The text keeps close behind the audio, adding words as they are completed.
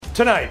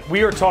Tonight,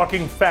 we are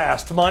talking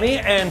fast money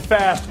and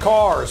fast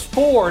cars.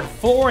 Ford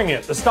flooring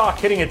it, the stock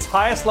hitting its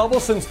highest level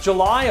since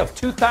July of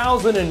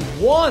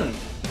 2001.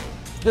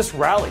 This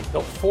rally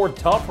built Ford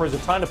tough, or is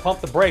it time to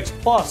pump the brakes?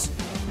 Plus,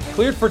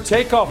 cleared for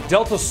takeoff,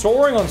 Delta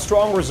soaring on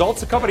strong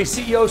results. The company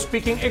CEO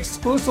speaking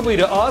exclusively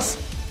to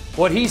us.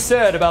 What he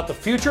said about the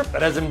future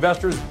that has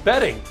investors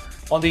betting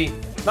on the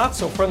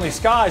not-so-friendly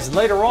skies. And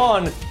later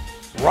on,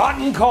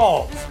 rotten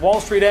calls. Wall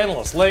Street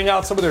analysts laying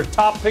out some of their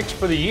top picks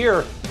for the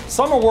year.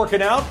 Some are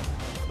working out,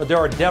 but there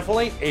are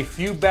definitely a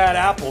few bad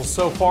apples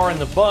so far in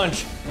the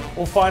bunch.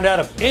 We'll find out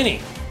if any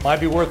might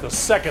be worth a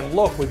second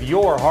look with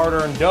your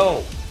hard-earned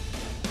dough.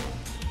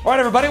 All right,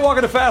 everybody,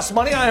 welcome to Fast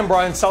Money. I am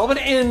Brian Sullivan,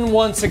 in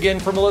once again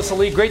for Melissa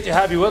Lee. Great to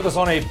have you with us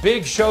on a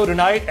big show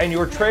tonight, and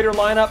your trader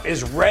lineup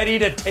is ready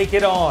to take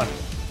it on.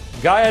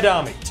 Guy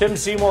Adami, Tim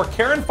Seymour,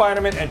 Karen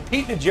Feinerman, and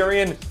Pete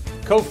Najarian,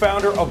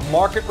 co-founder of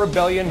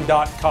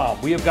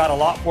MarketRebellion.com. We have got a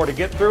lot more to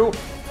get through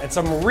and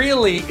some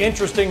really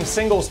interesting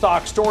single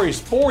stock stories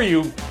for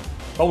you.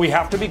 But we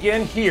have to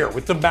begin here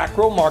with the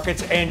macro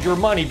markets and your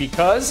money,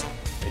 because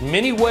in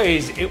many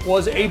ways it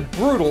was a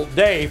brutal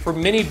day for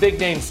many big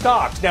name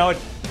stocks. Now, it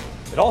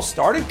all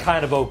started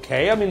kind of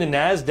okay. I mean, the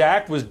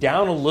Nasdaq was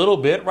down a little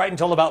bit right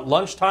until about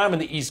lunchtime on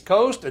the East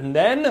Coast. And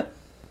then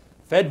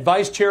Fed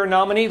Vice Chair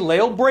nominee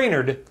Lael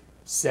Brainerd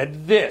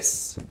said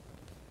this.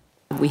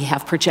 We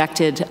have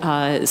projected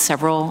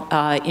several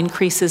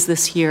increases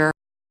this year.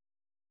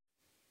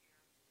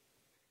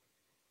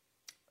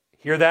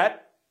 Hear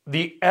that?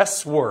 The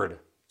S word.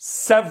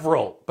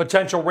 Several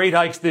potential rate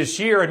hikes this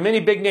year, and many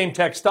big name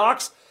tech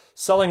stocks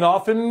selling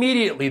off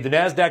immediately. The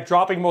Nasdaq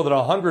dropping more than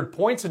 100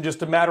 points in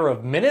just a matter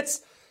of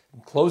minutes,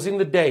 and closing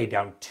the day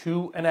down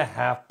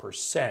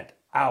 2.5%.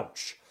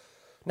 Ouch.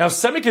 Now,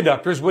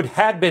 semiconductors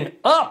had been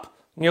up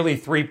nearly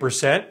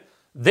 3%.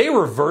 They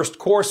reversed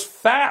course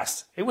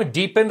fast. It went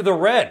deep into the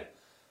red.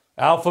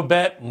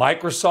 Alphabet,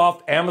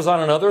 Microsoft,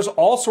 Amazon, and others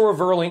also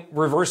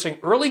reversing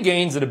early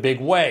gains in a big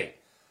way.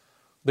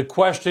 The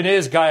question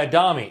is, Guy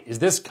Adami, is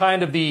this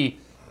kind of the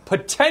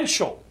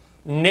potential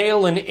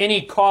nail in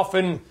any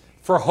coffin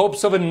for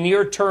hopes of a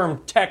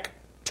near-term tech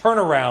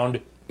turnaround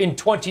in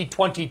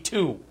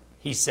 2022,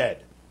 he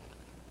said.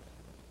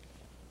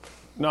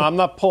 No, I'm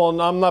not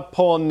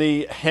pulling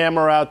the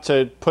hammer out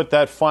to put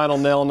that final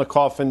nail in the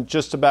coffin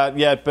just about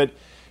yet, but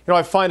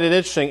I find it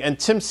interesting, and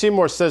Tim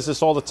Seymour says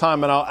this all the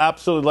time, and I'll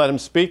absolutely let him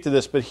speak to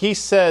this, but he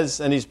says,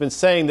 and he's been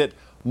saying, that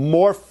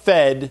more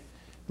Fed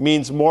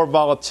means more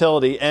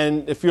volatility.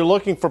 And if you're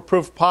looking for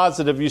proof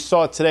positive, you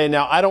saw it today.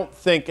 Now, I don't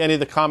think any of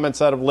the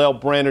comments out of Lael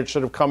Brainerd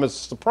should have come as a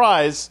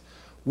surprise.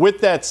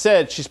 With that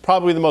said, she's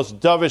probably the most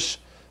dovish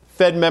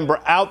Fed member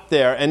out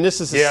there. And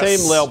this is the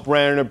same Lael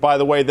Brainerd, by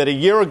the way, that a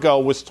year ago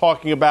was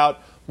talking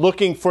about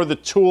looking for the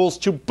tools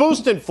to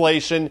boost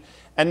inflation.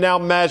 And now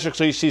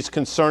magically she's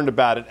concerned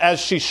about it, as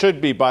she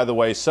should be, by the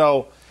way.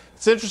 So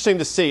it's interesting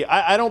to see.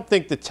 I don't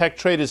think the tech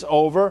trade is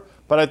over.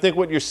 But I think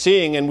what you're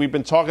seeing, and we've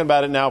been talking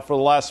about it now for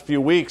the last few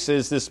weeks,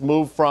 is this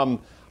move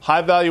from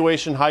high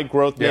valuation, high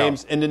growth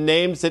names into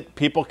names that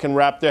people can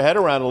wrap their head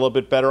around a little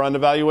bit better on the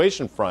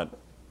valuation front.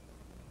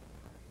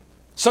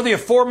 So the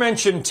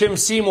aforementioned Tim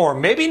Seymour,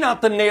 maybe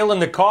not the nail in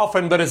the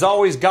coffin, but as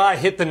always, Guy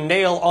hit the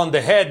nail on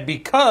the head,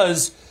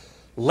 because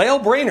Lael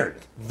Brainerd,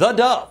 the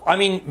dove. I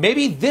mean,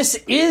 maybe this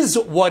is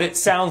what it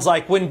sounds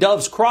like when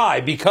doves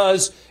cry,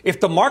 because if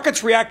the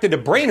markets reacted to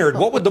Brainerd,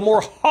 what would the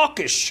more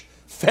hawkish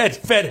Fed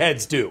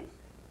heads do?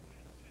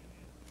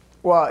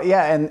 Well,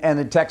 yeah, and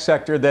the tech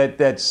sector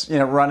that's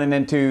running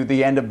into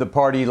the end of the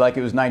party like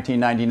it was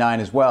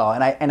 1999 as well.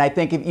 And I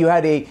think if you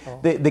had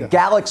the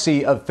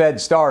galaxy of Fed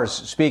stars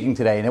speaking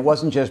today, and it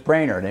wasn't just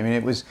Brainerd. I mean,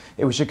 it was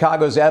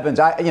Chicago's Evans.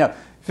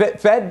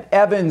 Fed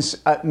Evans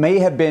may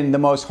have been the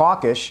most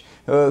hawkish,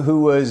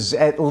 who was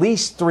at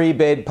least 3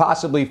 bid,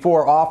 possibly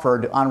 4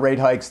 offered on rate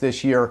hikes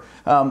this year.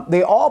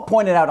 They all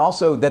pointed out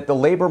also that the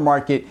labor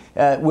market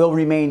will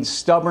remain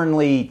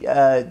stubbornly,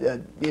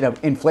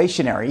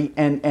 inflationary,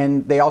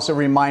 and they also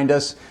remind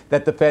us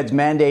that the Fed's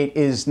mandate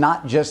is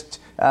not just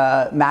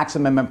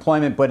maximum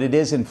employment, but it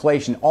is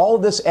inflation. All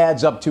of this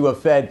adds up to a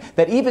Fed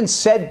that even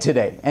said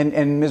today,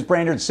 and Ms.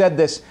 Brainerd said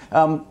this,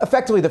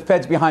 effectively the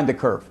Fed's behind the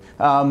curve.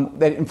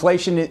 That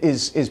inflation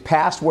is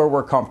past where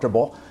we're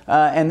comfortable.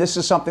 And this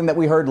is something that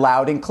we heard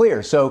loud and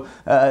clear. So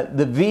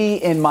the V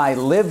in my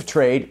live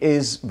trade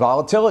is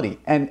volatility.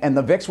 And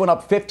the VIX went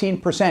up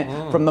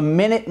 15% from the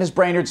minute Ms.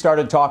 Brainerd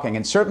started talking.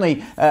 And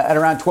certainly at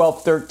around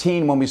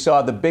 12:13 when we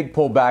saw the big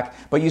pullback.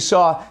 But you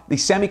saw the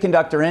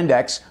semiconductor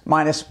index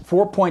minus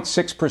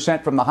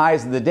 4.6% from the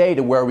highs of the day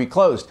to where we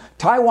closed.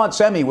 Taiwan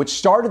Semi, which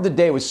started the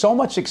day with so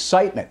much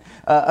excitement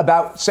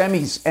about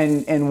semis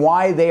and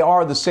why they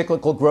are the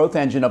cyclical growth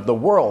engine of the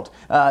world.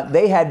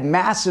 They had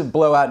massive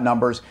blowout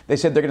numbers. They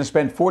said they're going to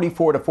spend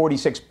 $44 to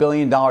 $46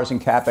 billion in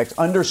CapEx,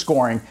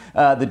 underscoring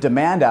the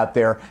demand out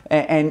there.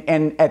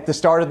 And at the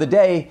start of the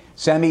day,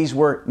 semis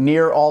were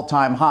near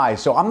all-time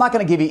highs. So I'm not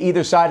going to give you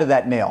either side of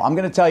that nail. I'm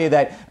going to tell you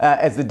that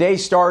as the day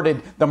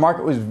started, the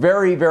market was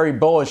very, very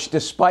bullish,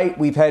 despite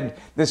we've had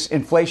this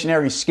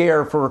inflationary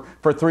scare for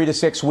 3 to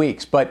 6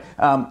 weeks. But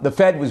the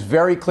Fed was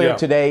very clear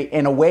today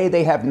in a way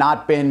they have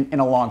not been in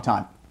a long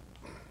time.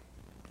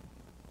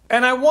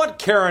 And I want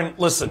Karen,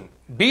 listen,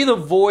 be the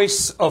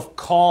voice of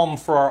calm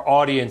for our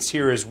audience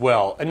here as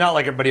well. And not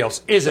like everybody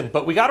else isn't,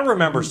 but we got to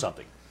remember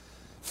something.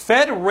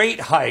 Fed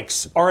rate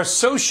hikes are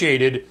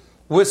associated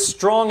with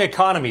strong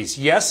economies.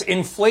 Yes,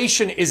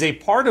 inflation is a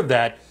part of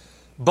that,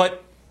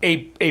 but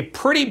a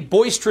pretty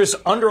boisterous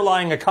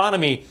underlying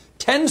economy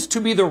tends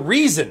to be the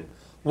reason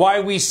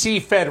why we see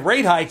Fed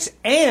rate hikes.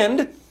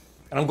 And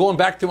I'm going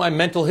back to my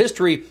mental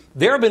history,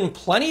 there have been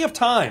plenty of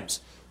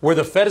times where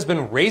the Fed has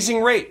been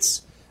raising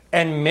rates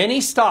and many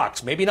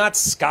stocks, maybe not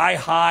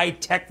sky-high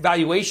tech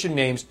valuation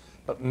names,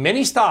 but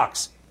many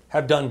stocks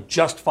have done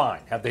just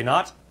fine, have they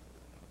not?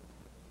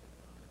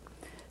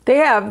 They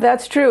have,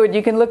 that's true. And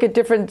you can look at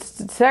different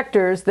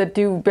sectors that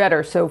do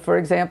better. So, for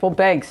example,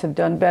 banks have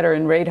done better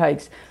in rate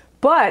hikes.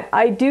 But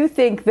I do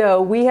think,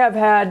 though, we have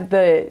had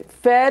the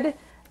Fed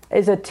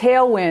as a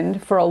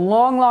tailwind for a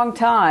long, long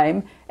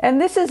time.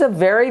 And this is a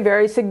very,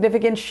 very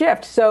significant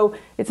shift. So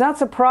it's not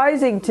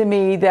surprising to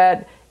me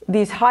that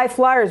these high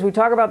flyers, we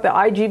talk about the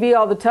IGV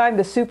all the time,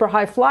 the super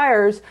high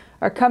flyers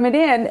are coming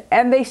in,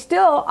 and they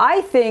still,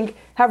 I think,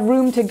 have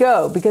room to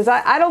go, because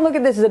I don't look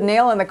at this as a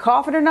nail in the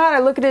coffin or not. I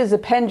look at it as a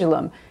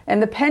pendulum.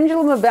 And the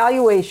pendulum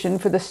evaluation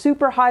for the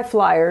super high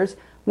flyers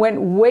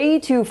went way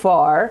too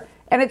far,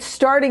 and it's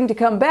starting to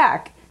come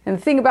back. And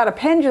the thing about a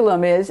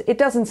pendulum is it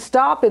doesn't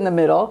stop in the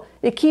middle.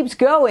 It keeps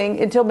going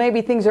until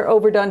maybe things are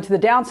overdone to the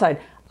downside.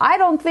 I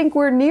don't think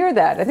we're near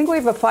that. I think we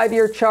have a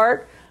 5-year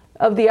chart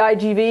of the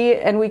IGV,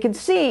 and we can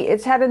see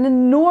it's had an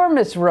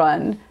enormous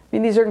run. I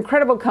mean, these are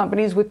incredible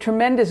companies with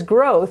tremendous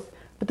growth,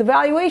 but the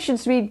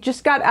valuations to me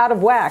just got out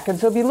of whack. And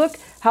so if you look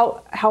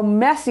how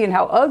messy and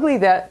how ugly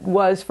that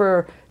was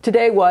for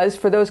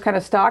those kind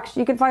of stocks,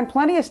 you can find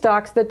plenty of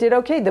stocks that did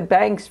okay. The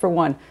banks, for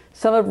one,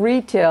 some of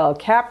retail,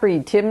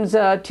 Capri, Tim's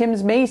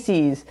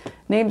Macy's,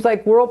 names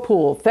like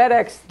Whirlpool,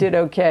 FedEx did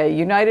okay,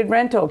 United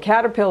Rental,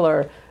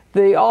 Caterpillar,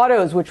 the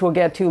autos, which we'll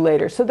get to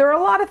later. So there are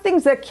a lot of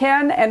things that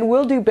can and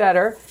will do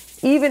better,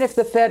 even if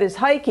the Fed is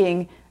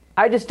hiking.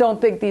 I just don't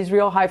think these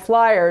real high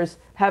flyers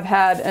have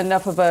had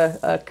enough of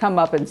a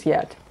comeuppance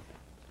yet.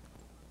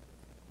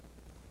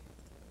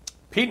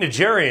 Pete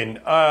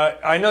Najarian,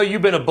 I know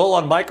you've been a bull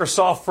on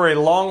Microsoft for a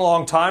long,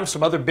 long time,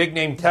 some other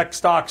big-name tech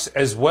stocks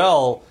as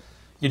well.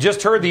 You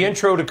just heard the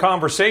intro to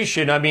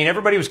conversation. I mean,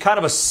 everybody was kind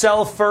of a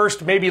sell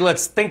first, maybe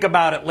let's think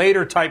about it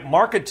later type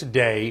market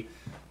today.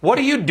 What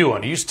are you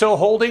doing? Are you still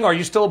holding? Are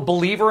you still a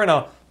believer in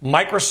a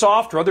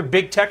Microsoft or other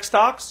big tech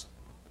stocks?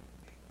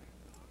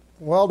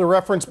 Well, to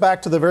reference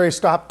back to the very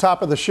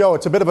top of the show,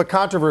 it's a bit of a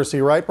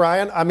controversy, right,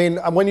 Brian? I mean,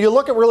 when you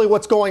look at really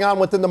what's going on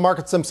within the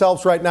markets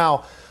themselves right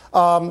now,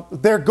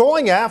 they're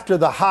going after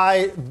the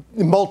high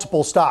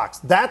multiple stocks.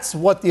 That's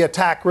what the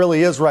attack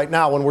really is right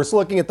now when we're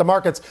looking at the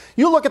markets.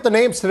 You look at the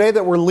names today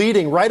that were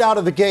leading right out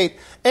of the gate,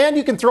 and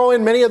you can throw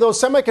in many of those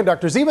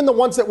semiconductors, even the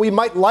ones that we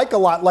might like a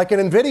lot, like an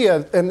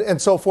NVIDIA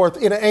and so forth,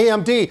 in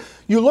AMD.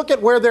 You look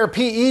at where their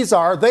PEs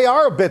are, they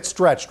are a bit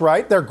stretched,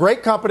 right? They're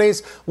great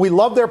companies. We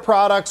love their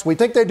products. We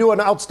think they do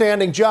an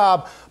outstanding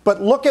job. But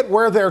look at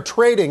where they're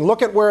trading.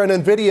 Look at where an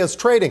NVIDIA is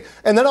trading.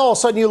 And then all of a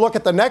sudden you look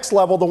at the next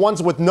level, the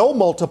ones with no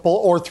multiple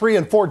or 3-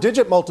 and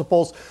 4-digit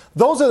multiples.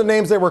 Those are the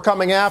names they were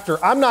coming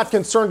after. I'm not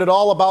concerned at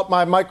all about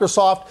my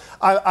Microsoft.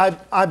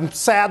 I'm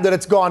sad that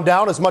it's gone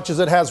down as much as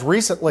it has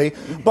recently.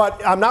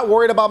 But I'm not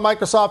worried about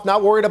Microsoft,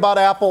 not worried about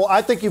Apple.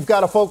 I think you've got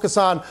to focus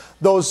on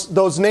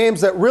those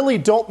names that really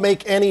don't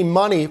make any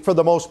money for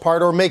the most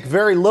part, or make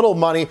very little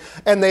money,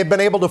 and they've been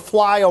able to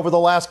fly over the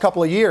last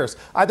couple of years.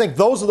 I think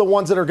those are the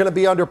ones that are going to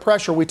be under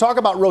pressure. We talk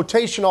about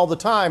rotation all the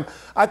time.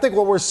 I think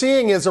what we're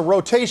seeing is a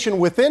rotation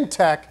within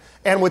tech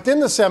and within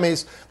the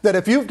semis, that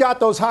if you've got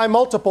those high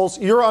multiples,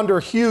 you're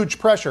under huge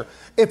pressure.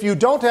 If you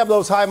don't have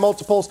those high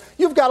multiples,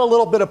 you've got a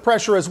little bit of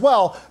pressure as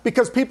well,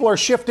 because people are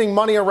shifting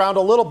money around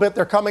a little bit.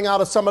 They're coming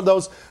out of some of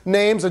those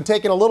names and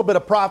taking a little bit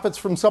of profits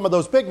from some of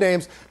those big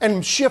names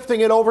and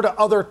shifting it over to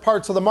other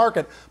parts of the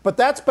market. But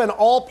that's been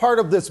all part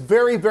of this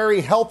very,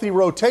 very healthy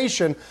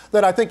rotation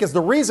that I think is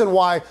the reason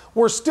why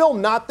we're still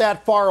not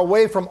that far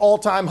away from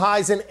all-time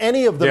highs in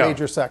any of the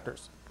major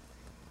sectors.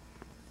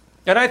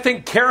 And I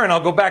think, Karen, I'll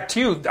go back to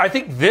you. I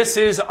think this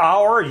is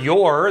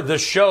the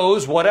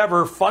show's,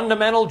 whatever,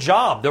 fundamental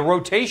job. The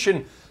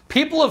rotation.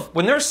 People have,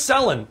 when they're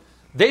selling,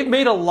 they've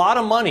made a lot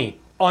of money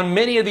on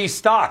many of these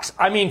stocks.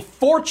 I mean,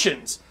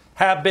 fortunes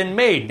have been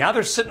made. Now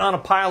they're sitting on a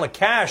pile of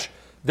cash.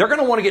 They're going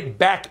to want to get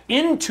back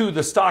into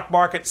the stock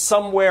market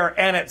somewhere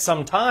and at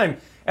some time.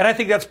 And I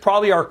think that's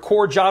probably our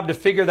core job to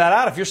figure that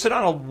out. If you're sitting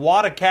on a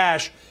wad of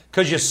cash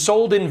because you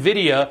sold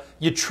NVIDIA,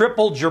 you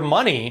tripled your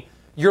money,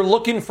 you're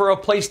looking for a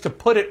place to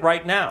put it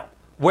right now.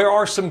 Where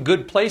are some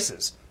good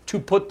places to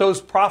put those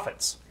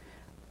profits?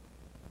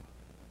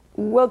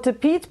 Well, to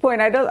Pete's point,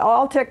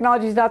 all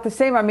technology is not the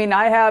same. I mean,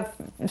 I have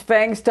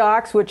FANG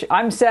stocks, which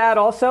I'm sad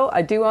also.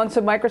 I do own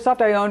some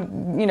Microsoft. I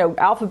own,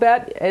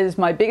 Alphabet is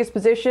my biggest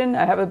position.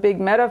 I have a big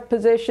Meta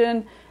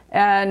position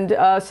and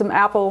some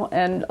Apple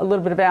and a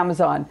little bit of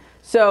Amazon.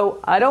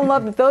 So I don't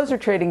love that those are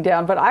trading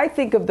down, but I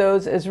think of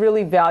those as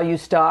really value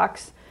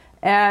stocks.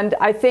 And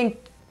I think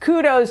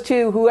kudos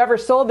to whoever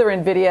sold their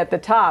NVIDIA at the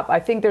top. I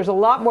think there's a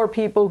lot more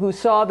people who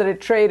saw that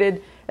it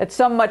traded at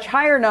some much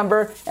higher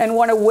number and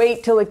want to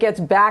wait till it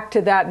gets back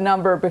to that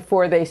number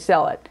before they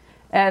sell it.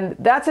 And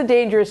that's a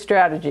dangerous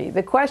strategy.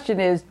 The question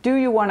is, do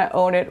you want to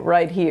own it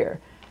right here?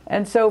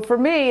 And so for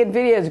me,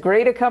 NVIDIA, as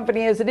great a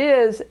company as it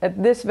is,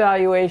 at this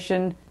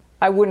valuation,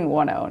 I wouldn't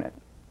want to own it.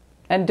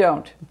 And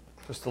don't.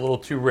 Just a little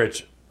too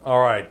rich.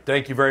 All right.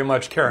 Thank you very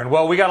much, Karen.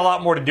 Well, we got a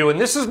lot more to do.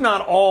 And this is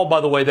not all,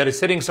 by the way, that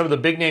is hitting some of the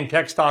big name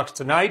tech stocks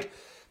tonight,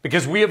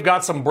 because we have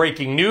got some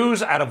breaking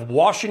news out of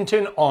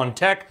Washington on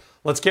tech.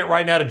 Let's get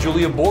right now to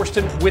Julia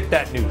Borston with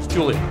that news.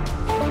 Julia.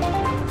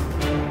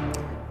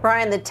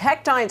 Brian, the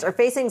tech giants are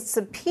facing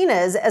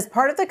subpoenas as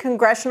part of the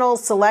Congressional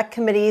Select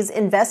Committee's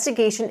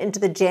investigation into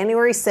the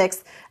January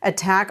 6th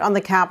attack on the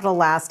Capitol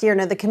last year.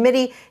 Now, the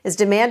committee is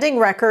demanding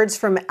records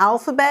from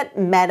Alphabet,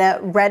 Meta,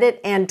 Reddit,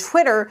 and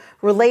Twitter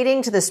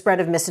relating to the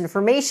spread of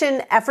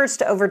misinformation, efforts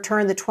to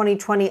overturn the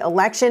 2020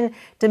 election,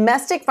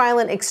 domestic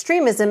violent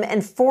extremism,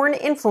 and foreign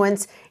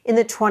influence in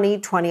the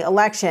 2020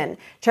 election.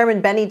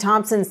 Chairman Benny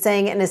Thompson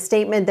saying in a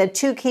statement that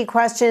two key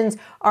questions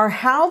are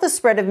how the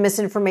spread of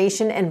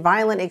misinformation and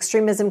violent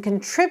extremism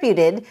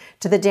contributed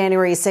to the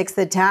January 6th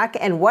attack,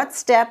 and what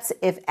steps,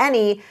 if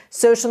any,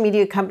 social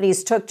media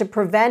companies took to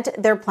prevent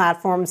their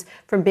platforms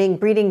from being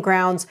breeding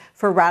grounds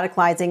for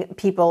radicalizing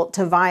people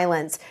to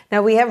violence.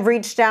 Now, we have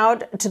reached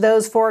out to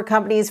those four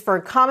companies for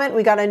a comment.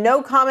 We got a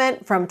no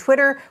comment from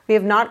Twitter. We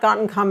have not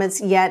gotten comments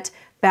yet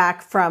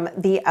back from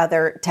the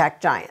other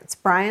tech giants.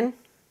 Brian?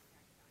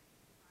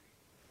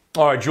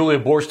 All right, Julia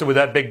Borston with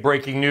that big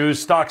breaking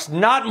news. Stocks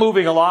not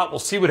moving a lot. We'll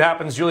see what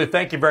happens. Julia,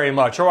 thank you very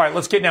much. All right,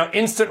 let's get now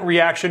instant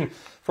reaction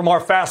from our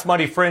fast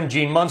money friend,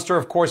 Gene Munster.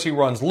 Of course, he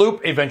runs Loop,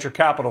 a venture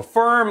capital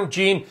firm.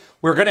 Gene,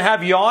 we're going to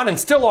have you on, and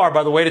still are,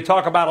 by the way, to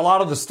talk about a lot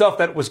of the stuff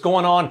that was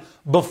going on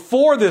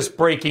before this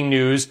breaking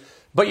news.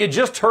 But you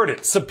just heard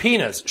it.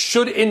 Subpoenas.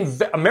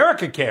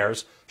 America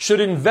cares. Should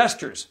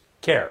investors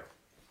care?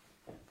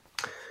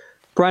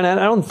 Brian, I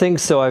don't think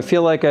so. I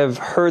feel like I've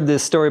heard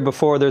this story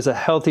before. There's a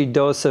healthy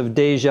dose of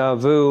deja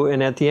vu.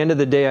 And at the end of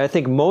the day, I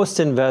think most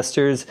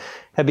investors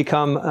have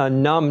become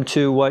numb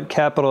to what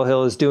Capitol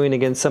Hill is doing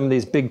against some of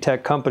these big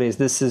tech companies.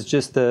 This is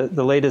just the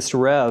latest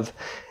rev.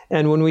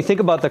 And when we think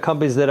about the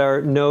companies that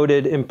are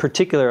noted in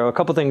particular, a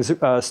couple things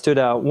stood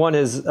out. One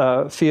is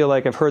feel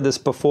like I've heard this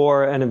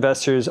before, and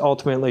investors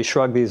ultimately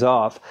shrug these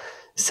off.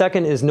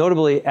 Second is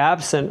notably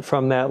absent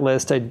from that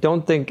list. I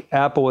don't think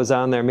Apple was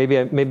on there. Maybe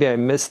I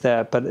missed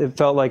that, but it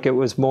felt like it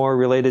was more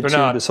related to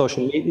the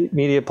social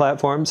media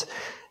platforms.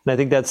 And I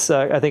think that's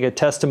a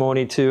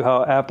testimony to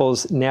how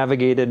Apple's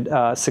navigated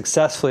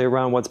successfully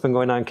around what's been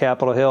going on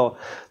Capitol Hill.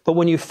 But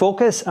when you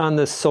focus on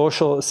the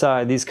social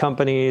side, these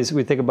companies,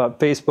 we think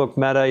about Facebook,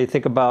 Meta, you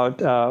think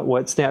about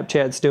what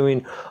Snapchat's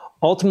doing.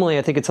 Ultimately,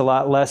 I think it's a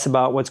lot less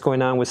about what's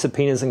going on with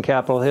subpoenas in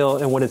Capitol Hill,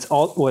 and what's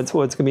going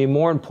to be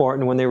more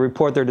important when they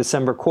report their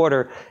December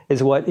quarter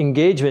is what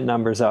engagement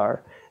numbers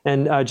are.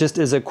 And just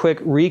as a quick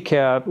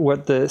recap,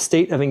 what the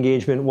state of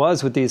engagement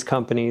was with these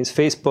companies,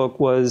 Facebook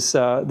was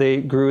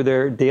they grew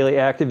their daily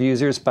active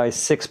users by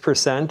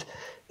 6%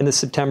 in the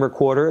September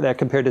quarter. That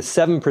compared to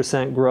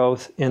 7%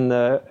 growth in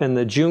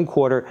the June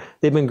quarter.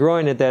 They've been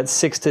growing at that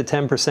 6 to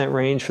 10%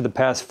 range for the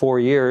past 4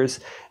 years.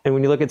 And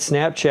when you look at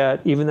Snapchat,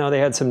 even though they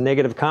had some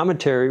negative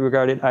commentary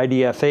regarding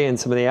IDFA and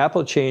some of the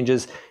Apple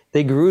changes,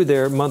 they grew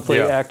their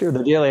daily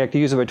active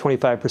user by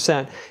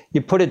 25%.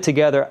 You put it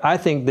together, I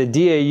think the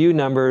DAU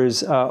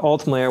numbers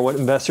ultimately are what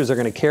investors are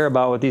going to care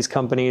about with these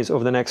companies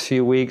over the next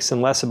few weeks,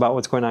 and less about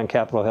what's going on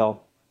Capitol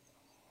Hill.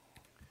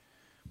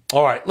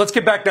 All right, let's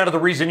get back now to the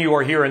reason you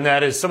are here, and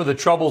that is some of the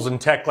troubles in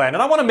tech land.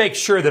 And I want to make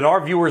sure that our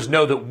viewers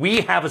know that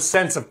we have a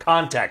sense of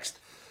context.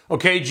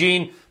 Okay,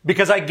 Gene?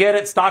 Because I get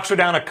it, stocks are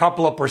down a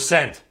couple of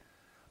percent.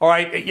 All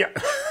right, yeah.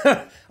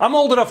 I'm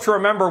old enough to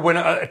remember when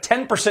a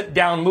 10%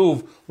 down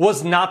move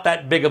was not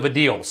that big of a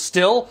deal.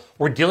 Still,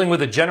 we're dealing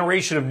with a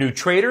generation of new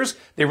traders.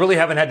 They really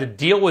haven't had to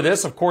deal with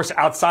this. Of course,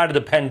 outside of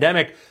the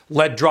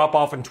pandemic-led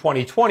drop-off in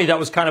 2020, that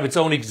was kind of its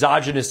own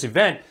exogenous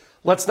event.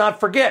 Let's not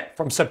forget,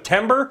 from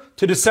September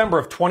to December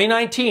of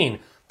 2019,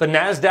 the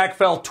Nasdaq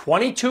fell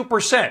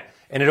 22%,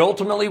 and it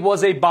ultimately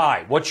was a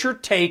buy. What's your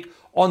take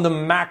on the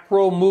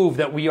macro move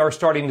that we are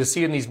starting to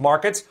see in these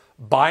markets?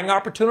 Buying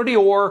opportunity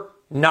or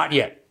not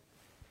yet?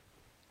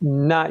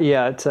 Not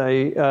yet.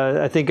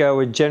 I think I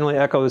would generally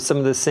echo some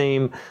of the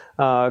same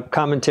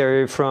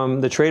commentary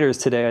from the traders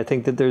today. I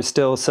think that there's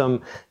still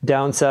some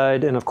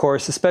downside, and of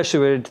course, especially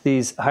related to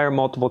these higher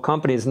multiple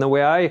companies. And the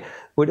way I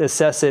would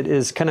assess it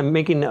is kind of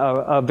making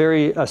a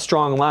very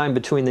strong line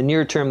between the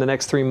near term, the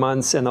next 3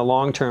 months, and the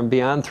long term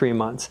beyond 3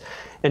 months.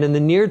 And in the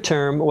near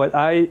term, what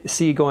I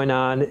see going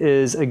on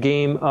is a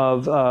game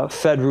of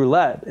Fed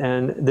roulette,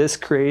 and this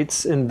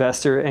creates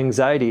investor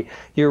anxiety.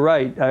 You're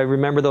right. I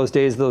remember those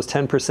days, those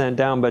 10%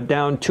 down, but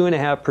down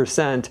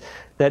 2.5%.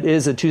 That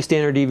is a 2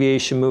 standard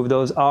deviation move.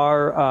 Those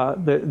are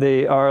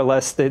they are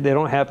less. They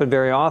don't happen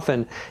very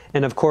often.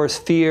 And of course,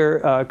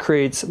 fear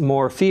creates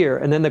more fear.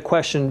 And then the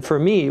question for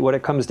me, what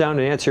it comes down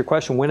to answer your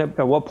question,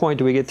 at what point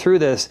do we get through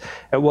this?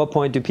 At what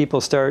point do people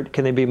start?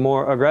 Can they be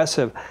more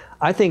aggressive?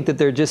 I think that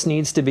there just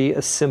needs to be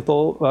a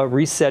simple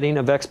resetting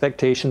of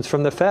expectations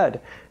from the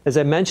Fed. As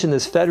I mentioned,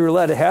 this Fed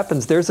roulette, it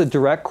happens. There's a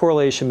direct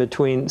correlation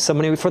between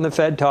somebody from the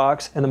Fed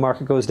talks and the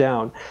market goes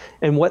down.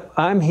 And what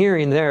I'm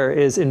hearing there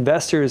is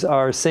investors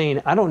are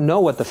saying, I don't know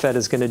what the Fed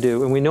is going to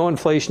do. And we know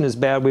inflation is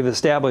bad. We've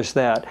established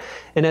that.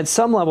 And at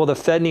some level, the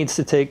Fed needs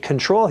to take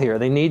control here.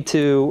 They need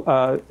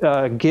to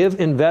give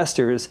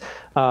investors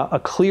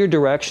a clear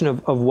direction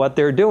of what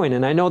they're doing.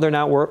 And I know they're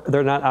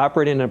not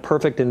operating in a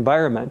perfect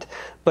environment.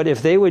 But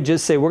if they would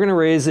just say, we're going to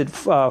raise it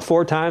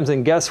 4 times,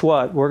 and guess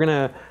what? We're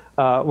going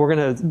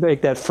to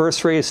make that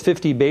first raise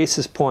 50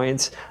 basis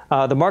points.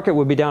 The market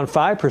would be down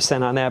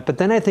 5% on that, but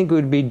then I think it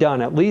would be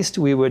done. At least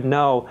we would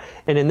know.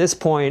 And in this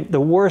point, the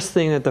worst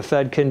thing that the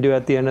Fed can do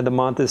at the end of the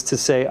month is to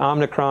say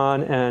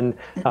Omicron, and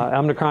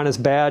Omicron is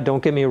bad,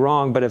 don't get me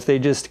wrong, but if they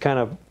just kind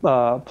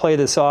of play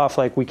this off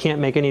like we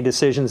can't make any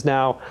decisions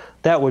now,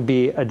 that would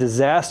be a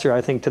disaster, I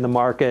think, to the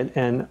market.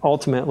 And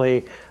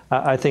ultimately,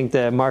 I think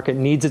the market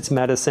needs its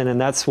medicine, and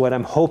that's what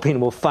I'm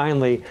hoping will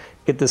finally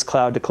get this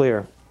cloud to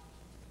clear.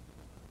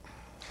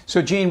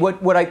 So, Gene,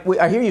 what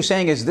I hear you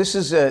saying is this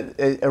is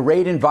a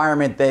rate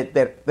environment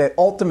that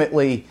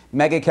ultimately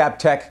mega cap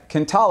tech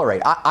can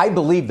tolerate. I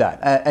believe that.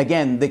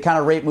 Again, the kind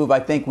of rate move I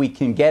think we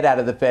can get out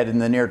of the Fed in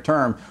the near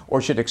term or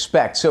should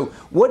expect. So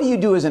what do you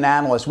do as an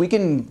analyst? We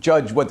can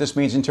judge what this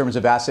means in terms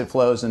of asset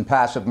flows and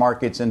passive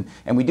markets, and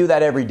we do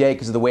that every day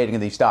because of the weighting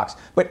of these stocks.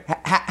 But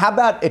how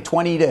about a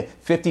 20 to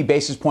 50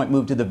 basis point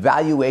move to the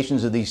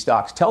valuations of these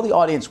stocks? Tell the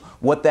audience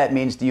what that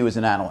means to you as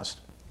an analyst.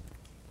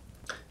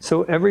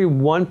 So every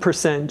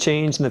 1%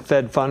 change in the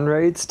Fed fund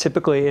rates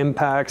typically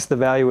impacts the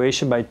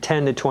valuation by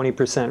 10 to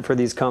 20% for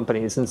these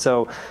companies. And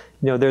so,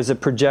 there's a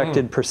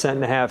projected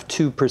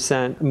 1.5%,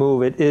 2%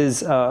 move. It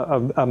is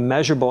a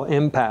measurable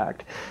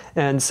impact.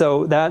 And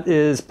so that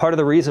is part of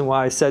the reason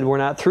why I said we're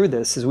not through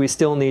this, is we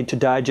still need to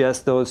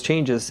digest those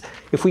changes.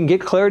 If we can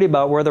get clarity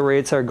about where the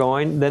rates are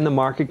going, then the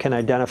market can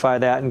identify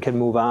that and can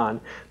move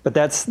on. But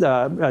that's,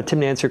 Tim,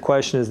 to answer your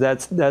question, is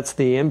that's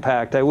the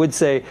impact. I would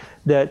say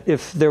that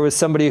if there was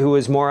somebody who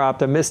was more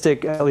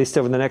optimistic, at least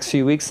over the next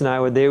few weeks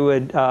than they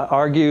would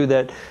argue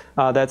that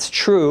that's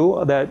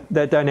true,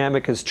 that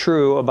dynamic is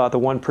true about the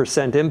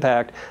 1%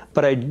 impact.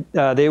 But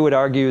they would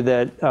argue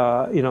that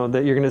that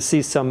you're going to see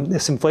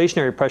this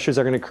inflationary pressures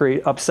are going to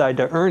create upside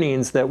to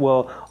earnings that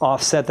will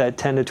offset that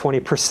 10 to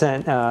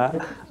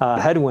 20%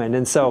 headwind.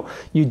 And so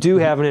you do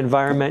have an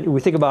environment.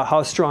 We think about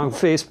how strong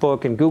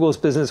Facebook and Google's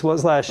business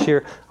was last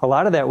year. A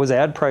lot of that was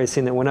ad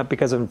pricing that went up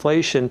because of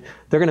inflation.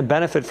 They're going to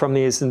benefit from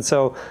these. And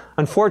so,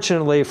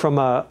 unfortunately, from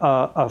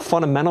a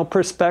fundamental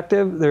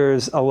perspective,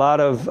 there's a lot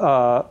of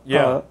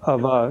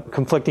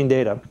conflicting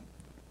data.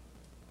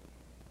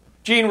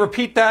 Gene,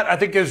 repeat that. I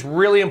think is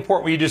really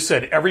important what you just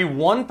said. Every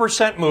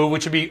 1% move,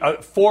 which would be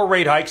 4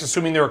 rate hikes,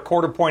 assuming they're a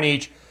quarter point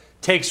each,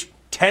 takes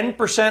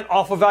 10%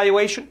 off of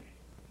valuation?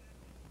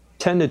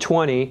 10 to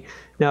 20.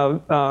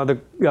 Now,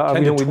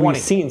 we've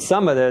seen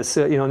some of this.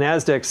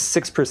 Nasdaq's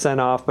 6%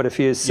 off, but if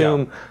you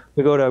assume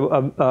we go to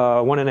a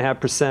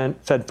 1.5%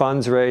 Fed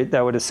funds rate, that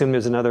would assume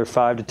there's another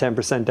 5 to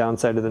 10%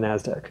 downside to the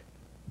Nasdaq.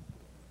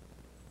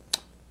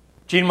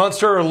 Gene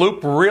Munster, Loop,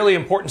 really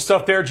important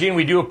stuff there. Gene,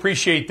 we do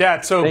appreciate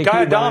that. So,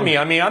 Guy Adami,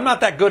 I'm not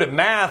that good at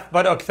math,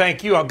 but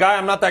thank you. Guy,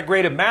 I'm not that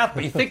great at math,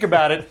 but you think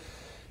about it.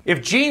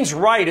 If Gene's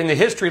right in the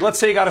history, let's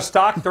say you got a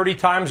stock 30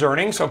 times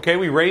earnings, okay,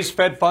 we raise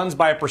Fed funds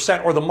by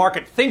 1%, or the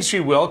market thinks we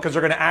will because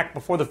they're going to act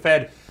before the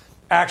Fed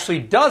actually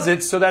does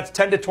it, so that's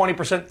 10 to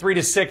 20%, 3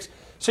 to 6.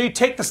 So you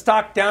take the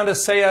stock down to,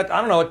 say, at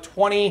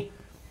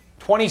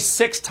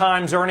 26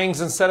 times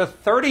earnings instead of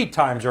 30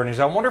 times earnings.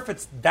 I wonder if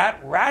it's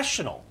that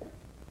rational.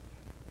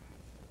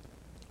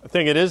 I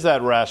think it is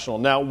that rational.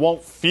 Now, it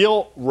won't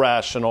feel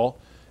rational,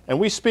 and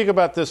we speak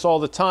about this all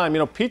the time.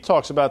 Pete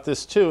talks about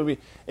this too.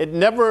 It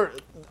never,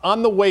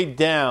 on the way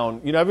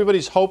down,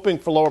 everybody's hoping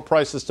for lower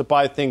prices to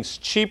buy things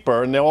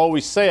cheaper, and they'll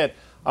always say it,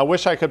 I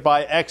wish I could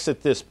buy X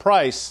at this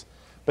price.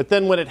 But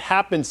then when it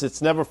happens,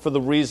 it's never for the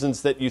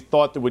reasons that you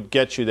thought that would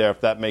get you there, if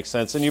that makes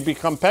sense, and you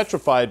become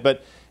petrified.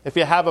 But if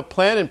you have a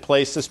plan in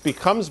place, this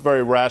becomes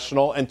very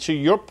rational, and to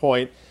your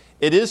point,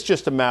 it is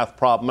just a math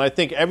problem. I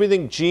think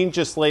everything Gene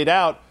just laid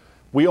out,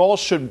 we all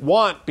should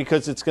want,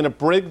 because it's going to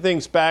bring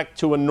things back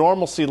to a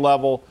normalcy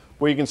level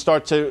where you can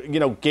start to,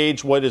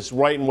 gauge what is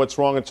right and what's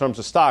wrong in terms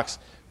of stocks.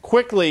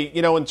 Quickly,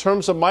 in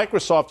terms of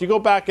Microsoft, you go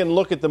back and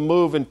look at the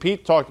move, and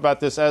Pete talked about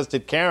this, as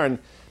did Karen.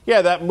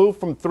 Yeah, that move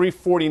from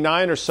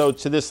 349 or so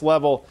to this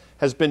level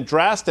has been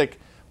drastic.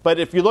 But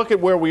if you look at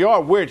where we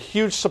are, we're at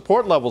huge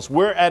support levels.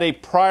 We're at a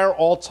prior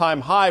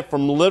all-time high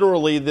from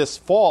literally this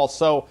fall.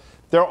 So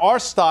there are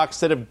stocks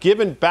that have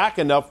given back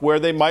enough where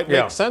they might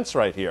make sense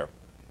right here.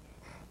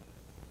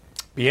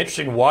 Be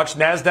interesting to watch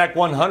Nasdaq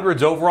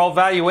 100's overall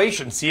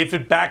valuation. See if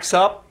it backs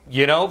up,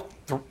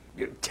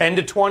 10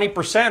 to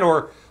 20%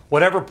 or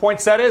whatever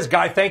points that is.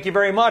 Guy, thank you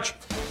very much.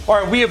 All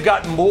right, we have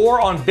got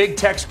more on big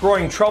tech's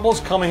growing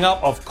troubles coming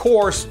up, of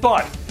course,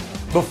 but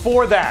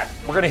before that,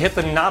 we're going to hit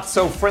the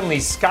not-so-friendly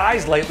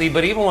skies lately,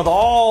 but even with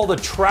all the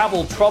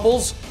travel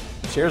troubles,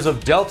 shares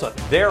of Delta,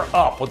 they're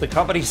up. What the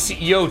company's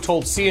CEO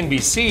told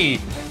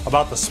CNBC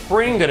about the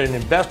spring that an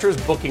investor is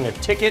booking a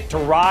ticket to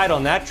ride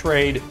on that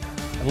trade.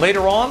 And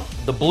later on,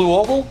 the Blue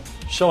Oval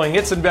showing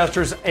its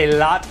investors a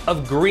lot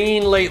of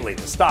green lately.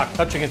 The stock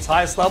touching its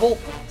highest level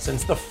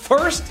since the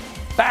first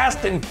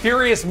Fast and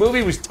Furious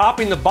movie was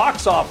topping the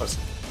box office.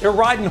 They were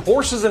riding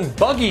horses and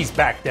buggies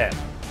back then.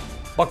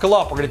 Buckle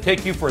up. We're going to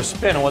take you for a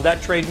spin on what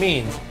that trade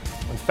means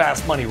when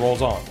fast money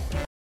rolls on.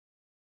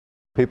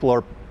 People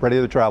are ready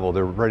to travel.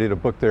 They're ready to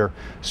book their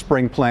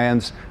spring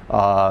plans.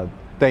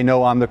 They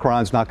know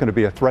Omicron's not going to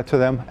be a threat to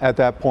them at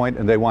that point,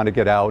 and they want to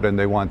get out and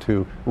they want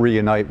to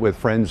reunite with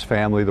friends,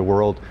 family, the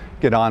world,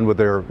 get on with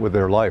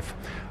their life.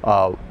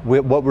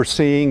 What we're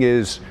seeing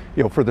is,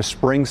 for the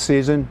spring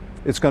season,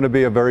 it's going to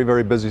be a very,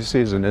 very busy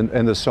season,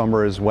 and the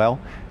summer as well.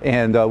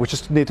 And we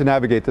just need to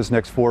navigate this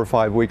next 4 or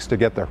 5 weeks to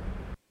get there.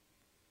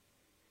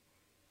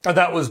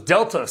 That was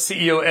Delta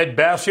CEO Ed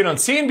Bastian on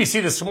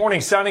CNBC this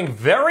morning, sounding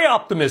very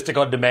optimistic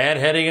on demand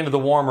heading into the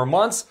warmer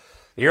months.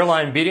 The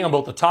airline beating on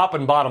both the top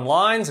and bottom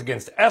lines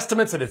against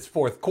estimates at its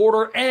fourth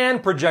quarter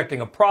and projecting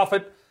a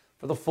profit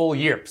for the full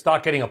year.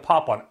 Stock getting a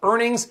pop on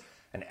earnings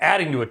and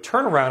adding to a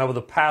turnaround over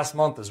the past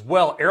month as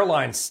well.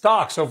 Airline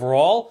stocks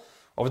overall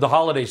over the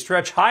holiday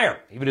stretch higher,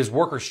 even as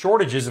worker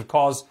shortages have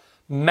caused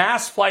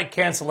mass flight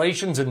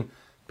cancellations and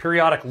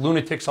periodic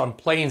lunatics on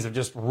planes have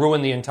just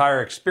ruined the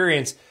entire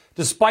experience.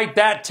 Despite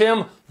that,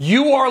 Tim,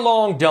 you are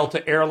long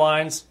Delta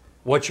Airlines.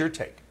 What's your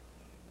take?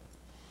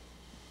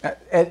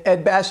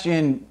 Ed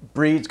Bastian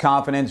breeds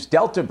confidence.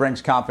 Delta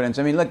brings confidence.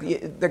 I mean, look,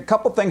 there are a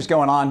couple things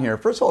going on here.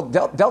 First of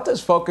all, Delta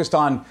is focused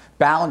on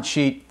balance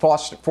sheet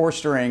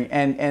fostering,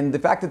 and the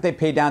fact that they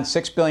paid down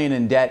 $6 billion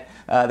in debt.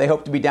 They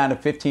hope to be down to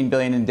 $15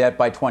 billion in debt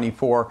by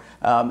 24.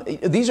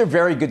 These are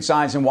very good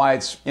signs, and why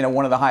it's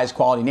one of the highest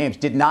quality names.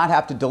 Did not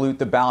have to dilute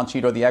the balance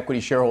sheet or the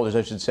equity shareholders,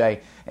 I should say,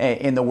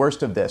 in the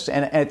worst of this.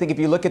 And I think if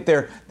you look at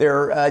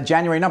their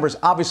January numbers,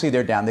 obviously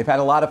they're down. They've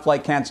had a lot of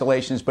flight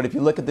cancellations, but if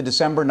you look at the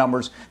December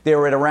numbers, they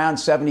were at around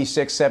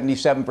 76,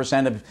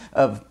 77%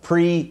 of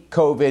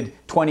pre-COVID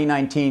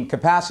 2019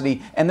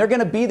 capacity, and they're going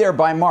to be there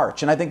by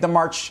March. And I think the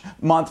March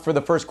month for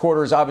the first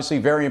quarter is obviously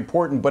very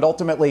important, but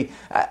ultimately,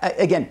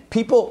 again,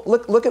 people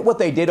look at what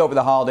they did over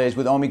the holidays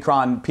with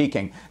Omicron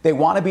peaking. They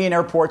want to be in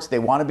airports, they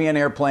want to be in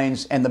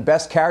airplanes, and the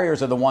best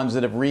carriers are the ones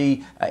that have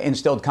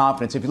reinstilled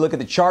confidence. If you look at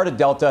the chart of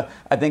Delta,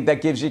 I think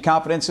that gives you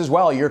confidence as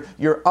well.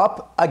 You're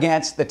up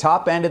against the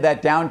top end of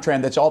that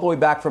downtrend that's all the way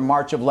back from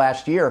March of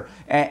last year,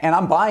 and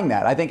I'm buying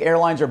that. I think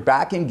airlines are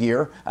back in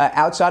gear.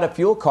 Outside of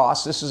fuel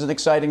costs, this is an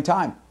exciting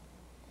time.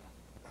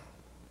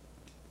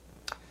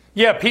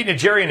 Yeah, Pete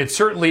Najarian, it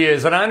certainly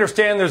is. And I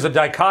understand there's a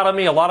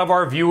dichotomy. A lot of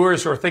our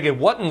viewers are thinking,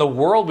 what in the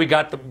world? We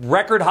got the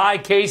record high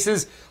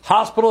cases,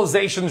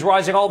 hospitalizations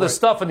rising, all this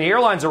stuff, and the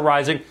airlines are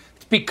rising.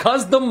 It's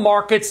because the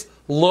markets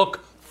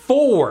look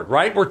forward,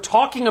 right? We're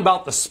talking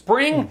about the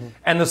spring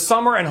and the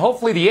summer and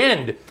hopefully the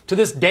end to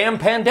this damn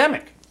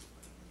pandemic.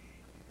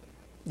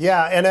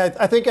 Yeah, and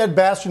I think Ed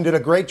Bastian did a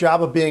great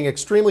job of being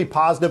extremely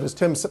positive, as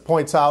Tim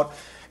points out.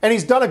 And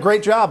he's done a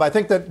great job. I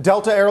think that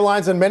Delta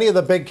Airlines and many of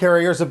the big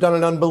carriers have done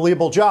an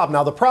unbelievable job.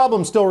 Now, the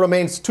problem still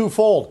remains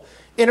twofold.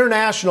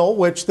 International,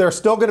 which they're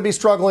still going to be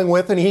struggling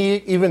with, and he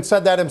even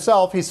said that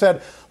himself. He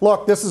said,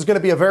 look, this is going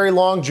to be a very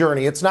long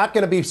journey. It's not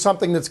going to be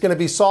something that's going to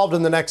be solved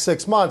in the next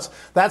 6 months.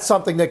 That's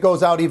something that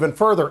goes out even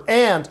further.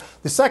 And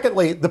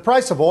secondly, the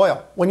price of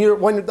oil.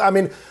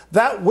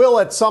 That will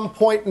at some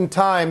point in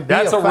time be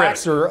a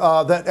factor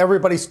that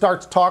everybody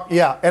starts talking.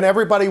 Yeah, and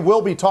everybody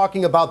will be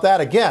talking about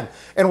that again.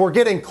 And we're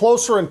getting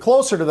closer and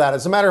closer to that.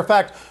 As a matter of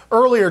fact,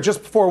 earlier,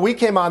 just before we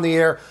came on the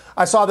air,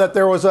 I saw that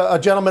there was a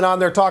gentleman on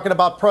there talking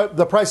about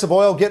the price of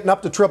oil getting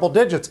up to triple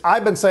digits.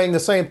 I've been saying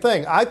the same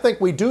thing. I think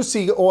we do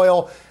see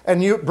oil,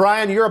 and you,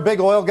 Brian, you're a big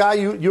oil guy.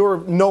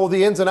 You know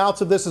the ins and outs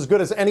of this as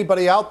good as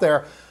anybody out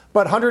there.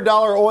 But $100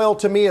 oil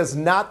to me is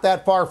not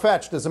that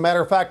far-fetched. As a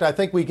matter of fact, I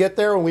think we get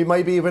there, and we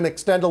maybe even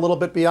extend a little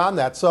bit beyond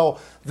that. So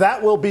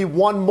that will be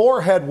one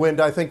more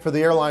headwind, I think, for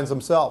the airlines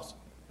themselves.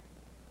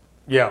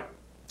 Yeah.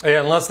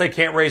 Unless they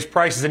can't raise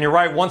prices. And you're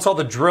right, once all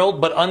the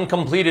drilled but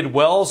uncompleted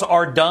wells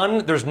are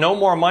done, there's no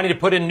more money to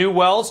put in new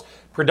wells.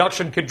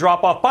 Production could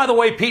drop off. By the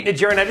way, Pete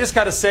Najarian, I just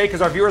got to say,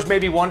 because our viewers may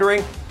be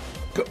wondering,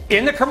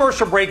 in the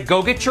commercial break,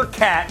 go get your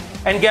cat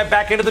and get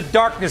back into the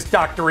darkness,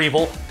 Dr.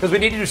 Evil, because we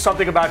need to do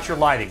something about your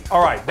lighting.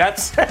 All right,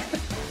 that's...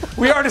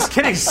 we are just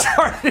getting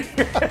started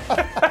here.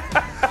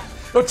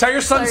 Go tell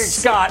your son,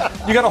 Scott,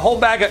 you got a whole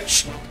bag of...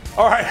 Shh.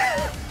 All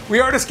right, we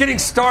are just getting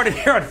started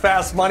here on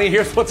Fast Money.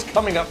 Here's what's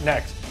coming up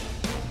next.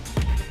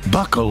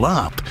 Buckle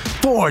up.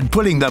 Ford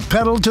putting the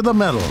pedal to the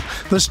metal.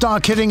 The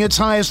stock hitting its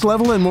highest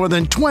level in more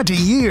than 20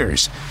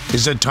 years.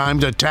 Is it time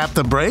to tap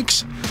the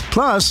brakes?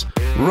 Plus,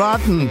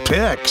 rotten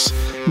picks.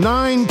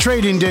 9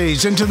 trading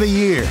days into the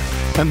year,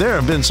 and there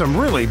have been some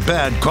really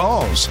bad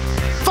calls.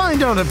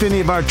 Find out if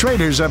any of our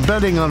traders are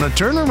betting on a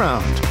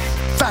turnaround.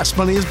 Fast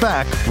Money is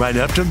back right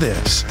after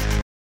this.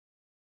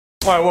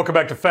 All right, welcome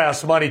back to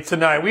Fast Money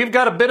tonight. We've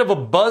got a bit of a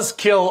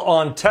buzzkill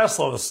on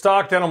Tesla. The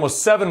stock down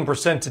almost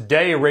 7%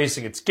 today,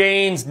 erasing its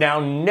gains,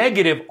 now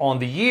negative on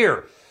the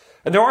year.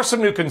 And there are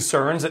some new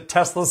concerns that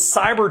Tesla's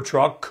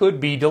Cybertruck could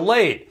be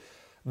delayed.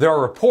 There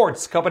are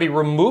reports the company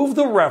removed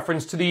the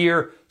reference to the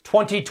year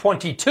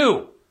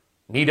 2022.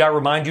 Need I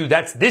remind you,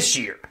 that's this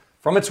year,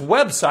 from its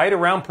website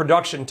around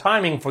production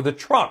timing for the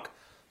truck.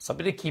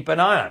 Something to keep an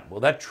eye on. Will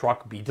that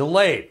truck be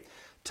delayed?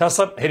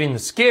 Tesla hitting the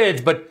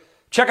skids, but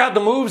check out the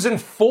moves in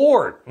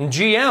Ford and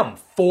GM.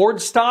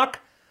 Ford stock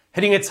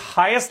hitting its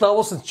highest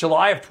level since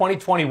July of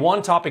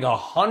 2021, topping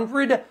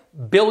 $100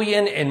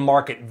 billion in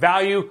market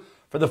value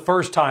for the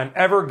first time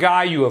ever.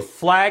 Guy, you have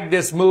flagged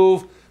this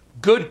move.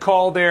 Good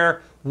call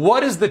there.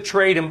 What is the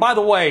trade? And by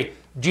the way,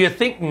 do you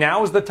think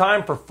now is the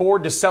time for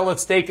Ford to sell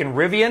its stake in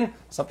Rivian?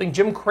 Something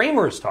Jim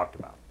Cramer has talked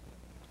about.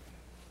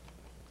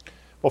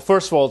 Well,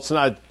 first of all, it's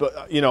not,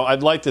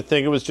 I'd like to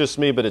think it was just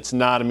me, but it's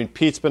not. I mean,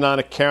 Pete's been on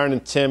it, Karen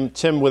and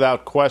Tim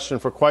without question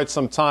for quite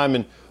some time.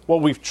 And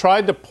what we've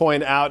tried to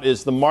point out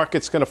is the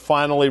market's going to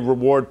finally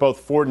reward both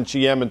Ford and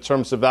GM in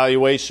terms of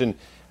valuation.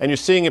 And you're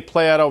seeing it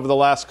play out over the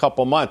last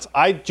couple months.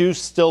 I do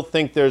still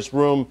think there's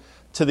room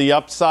to the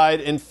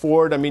upside in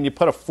Ford. I mean, you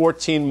put a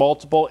 14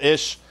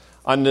 multiple-ish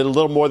on the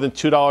little more than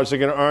 $2 they're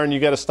going to earn. You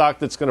get a stock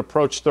that's going to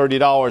approach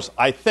 $30,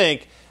 I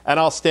think, and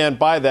I'll stand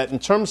by that. In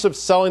terms of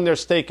selling their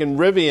stake in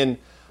Rivian,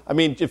 I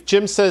mean, if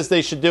Jim says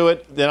they should do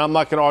it, then I'm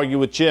not going to argue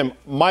with Jim.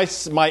 My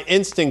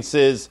instincts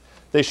is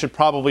they should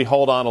probably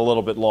hold on a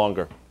little bit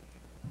longer.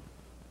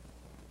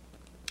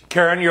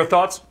 Karen, your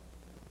thoughts?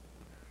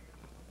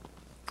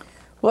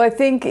 Well, I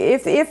think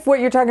if what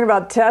you're talking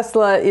about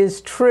Tesla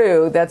is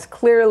true, that's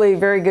clearly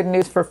very good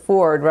news for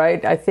Ford,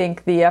 right? I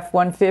think the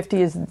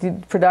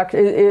F-150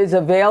 is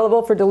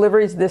available for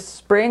deliveries this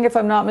spring, if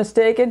I'm not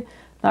mistaken.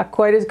 Not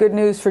quite as good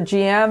news for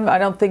GM. I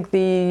don't think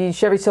the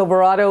Chevy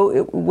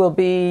Silverado will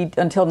be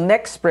until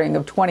next spring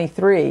of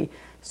 23.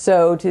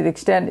 So to the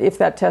extent if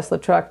that Tesla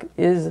truck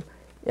is,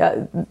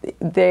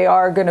 they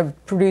are going to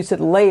produce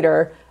it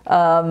later,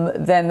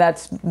 then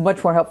that's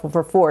much more helpful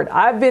for Ford.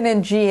 I've been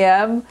in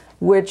GM,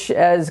 which,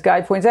 as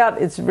Guy points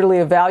out, it's really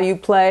a value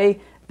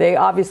play. They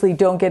obviously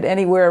don't get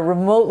anywhere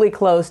remotely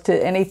close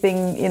to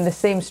anything in the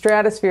same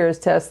stratosphere as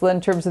Tesla in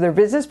terms of their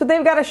business, but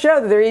they've got to show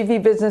that their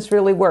EV business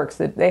really works.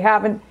 That they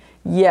haven't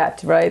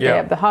yet, right? Yeah. They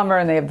have the Hummer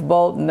and they have the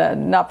Bolt,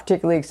 and not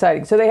particularly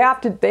exciting. So they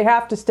have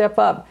to step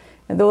up,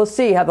 and we'll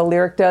see how the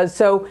Lyriq does.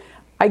 So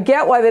I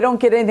get why they don't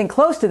get anything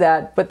close to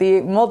that, but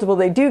the multiple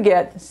they do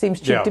get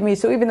seems cheap to me.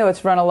 So even though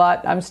it's run a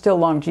lot, I'm still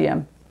long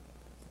GM.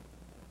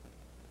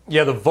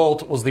 Yeah, the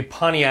Volt was the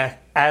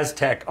Pontiac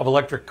Aztec of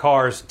electric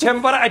cars.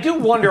 Tim, but I do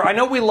wonder, I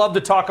know we love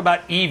to talk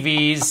about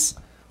EVs,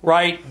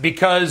 right,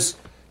 because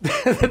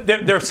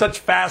they're such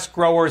fast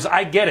growers.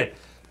 I get it.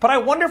 But I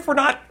wonder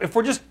if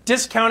we're just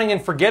discounting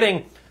and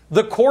forgetting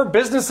the core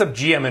business of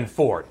GM and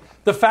Ford.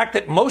 The fact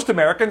that most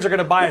Americans are going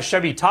to buy a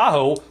Chevy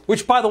Tahoe,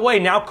 which, by the way,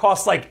 now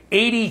costs like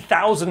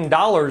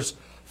 $80,000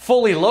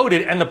 fully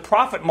loaded, and the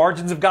profit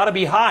margins have got to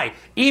be high.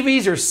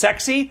 EVs are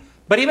sexy,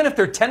 but even if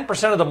they're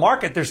 10% of the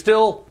market, they're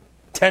still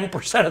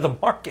 10% of the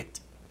market.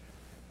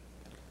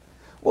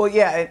 Well,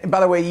 yeah, and by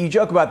the way, you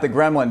joke about the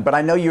Gremlin, but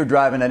I know you were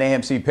driving an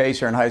AMC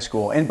Pacer in high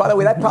school. And by the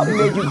way, that probably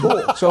made you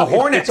cool. So a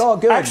Hornet. It's all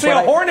good. Actually,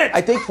 a Hornet.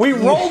 I think we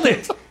rolled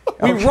it.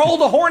 We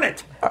rolled a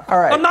Hornet. All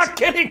right. I'm not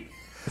kidding.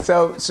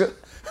 So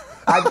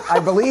I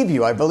believe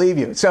you. I believe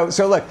you. So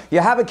look, you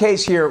have a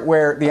case here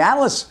where the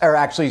analysts are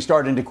actually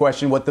starting to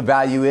question what the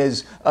value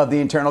is of the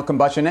internal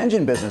combustion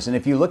engine business. And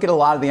if you look at a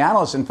lot of the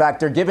analysts, in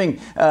fact, they're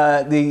giving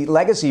the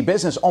legacy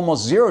business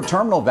almost zero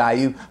terminal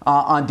value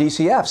on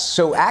DCFs.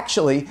 So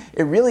actually,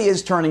 it really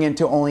is turning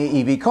into only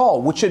an EV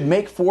call, which should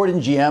make Ford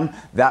and GM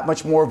that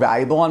much more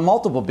valuable on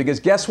multiple. Because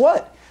guess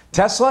what?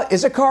 Tesla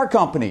is a car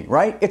company,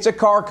 right? It's a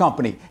car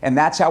company, and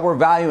that's how we're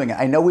valuing it.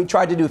 I know we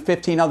tried to do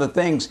 15 other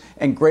things,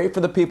 and great for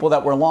the people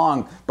that were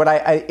long, but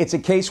it's a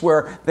case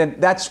where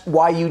that's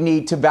why you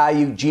need to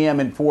value GM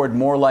and Ford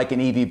more like an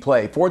EV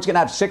play. Ford's going to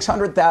have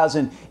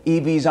 600,000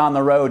 EVs on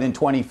the road in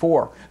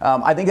 24.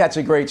 I think that's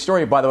a great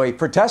story, by the way.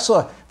 For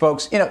Tesla,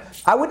 folks,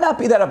 I would not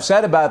be that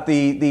upset about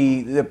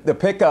the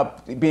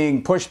pickup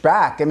being pushed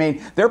back. I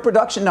mean, their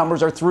production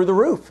numbers are through the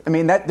roof. I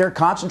mean, they're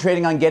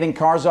concentrating on getting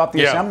cars off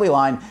the assembly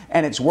line,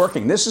 and it's working.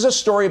 This is a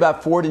story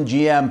about Ford and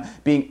GM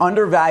being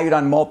undervalued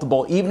on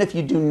multiple, even if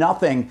you do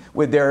nothing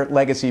with their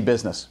legacy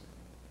business.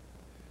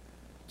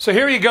 So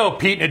here you go,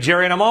 Pete and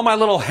Jerry, and I'm on my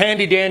little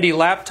handy-dandy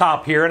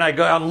laptop here, and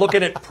I'm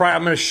looking at,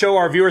 I'm going to show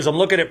our viewers, I'm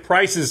looking at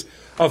prices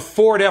of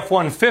Ford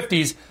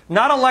F-150s,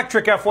 not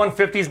electric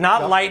F-150s,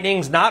 not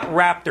Lightnings, not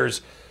Raptors.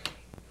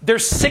 They're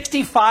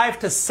 $65,000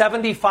 to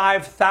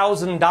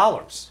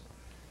 $75,000.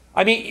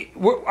 I mean,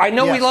 I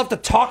know we Yes. love to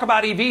talk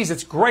about EVs.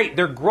 It's great.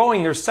 They're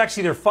growing. They're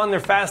sexy. They're fun. They're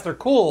fast. They're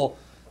cool.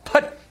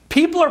 But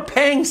people are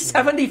paying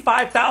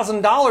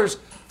 $75,000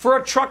 for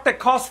a truck that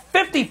cost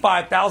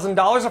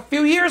 $55,000 a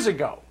few years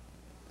ago.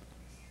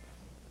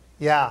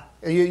 Yeah,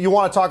 you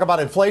want to talk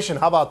about inflation.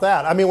 How about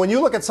that? I mean, when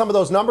you look at some of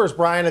those numbers,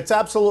 Brian, it's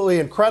absolutely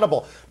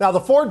incredible. Now, the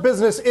Ford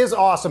business is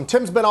awesome.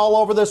 Tim's been all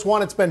over this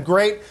one. It's been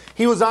great.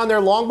 He was on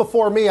there long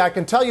before me. I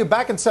can tell you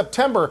back in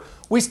September,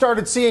 we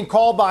started seeing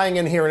call buying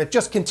in here, and it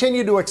just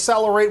continued to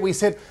accelerate. We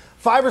hit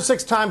 5 or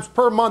 6 times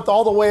per month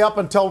all the way up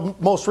until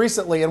most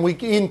recently, and we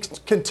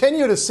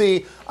continue to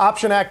see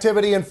option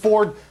activity in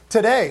Ford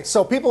today.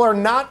 So people are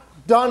not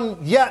done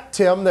yet,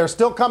 Tim. They're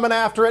still coming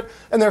after it,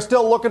 and they're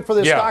still looking for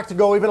this stock to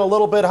go even a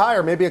little bit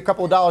higher, maybe a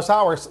couple of dollars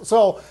higher.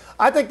 So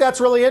I think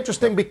that's really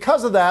interesting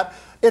because of that.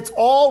 It's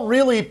all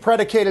really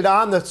predicated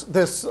on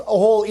this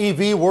whole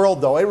EV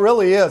world, though. It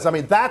really is. I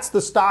mean, that's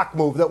the stock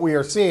move that we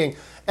are seeing.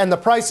 And the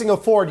pricing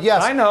of Ford,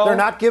 yes, I know. They're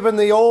not giving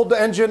the old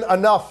engine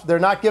enough. They're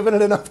not giving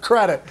it enough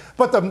credit.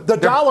 But the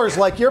dollars,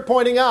 like you're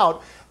pointing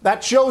out,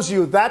 that shows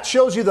you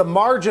the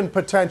margin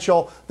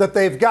potential that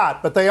they've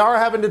got. But they are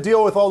having to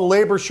deal with all the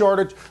labor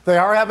shortage. They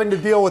are having to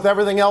deal with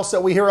everything else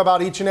that we hear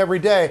about each and every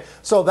day.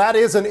 So that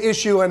is an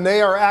issue, and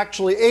they are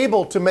actually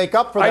able to make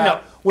up for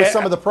that with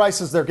some of the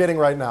prices they're getting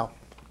right now.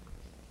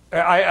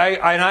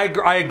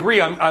 I agree.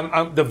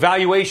 The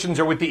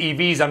valuations are with the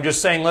EVs. I'm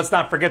just saying, let's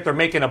not forget they're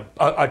making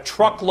a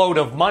truckload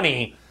of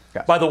money,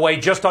 by the way,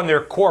 just on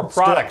their core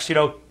products. You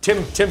know,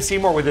 Tim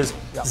Seymour with his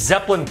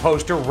Zeppelin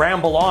poster,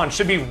 Ramble On,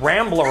 should be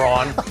Rambler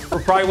On, for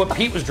probably what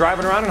Pete was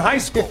driving around in high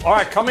school. All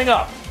right, coming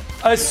up,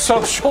 a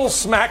social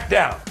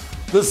smackdown.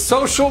 The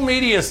social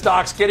media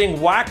stocks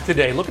getting whacked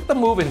today. Look at the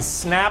move in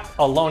Snap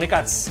alone. It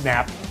got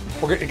snapped.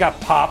 It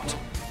got popped.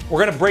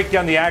 We're going to break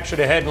down the action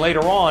ahead, and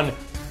later on,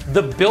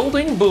 the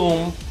building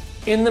boom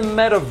in the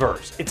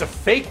metaverse. It's a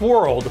fake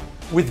world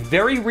with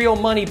very real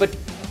money, but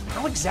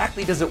how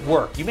exactly does it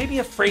work? You may be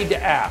afraid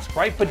to ask,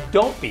 right? But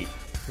don't be.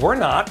 We're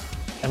not,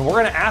 and we're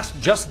going to ask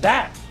just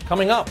that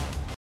coming up.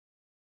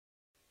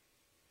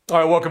 All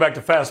right, welcome back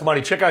to Fast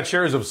Money. Check out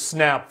shares of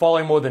Snap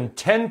falling more than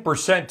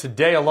 10%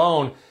 today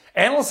alone.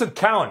 Analysts at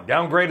Cowen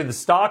downgraded the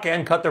stock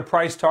and cut their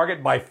price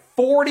target by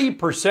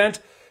 40%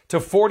 to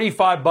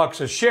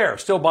 $45 a share.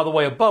 Still, by the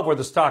way, above where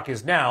the stock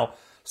is now.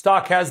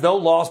 Stock has, though,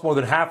 lost more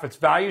than half its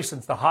value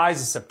since the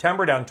highs of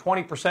September, down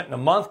 20% in a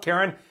month.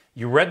 Karen,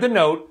 you read the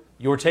note.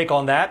 Your take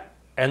on that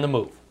and the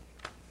move.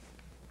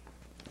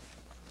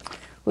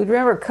 We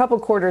remember a couple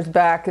quarters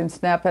back, and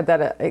Snap had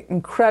that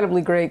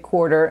incredibly great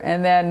quarter,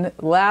 and then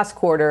last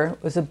quarter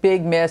was a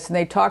big miss, and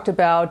they talked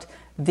about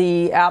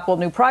the Apple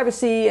new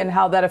privacy and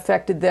how that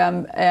affected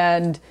them,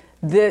 and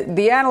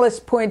the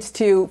analyst points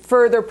to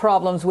further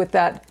problems with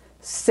that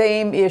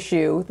same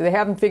issue. They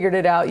haven't figured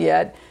it out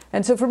yet.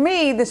 And so for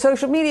me, the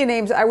social media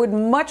names, I would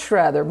much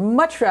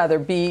rather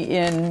be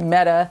in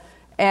Meta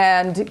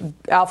and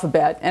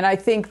Alphabet. And I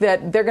think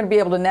that they're going to be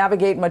able to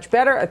navigate much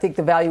better. I think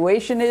the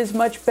valuation is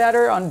much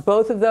better on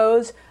both of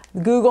those.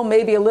 Google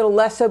maybe a little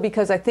less so,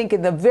 because I think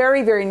in the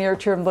very, very near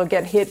term, they'll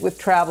get hit with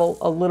travel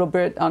a little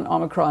bit on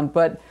Omicron.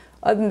 But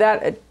other than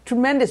that, a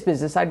tremendous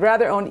business. I'd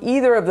rather own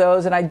either of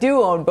those, and I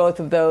do own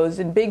both of those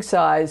in big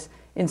size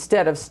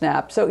instead of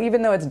Snap. So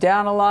even though it's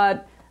down a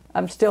lot,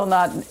 I'm still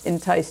not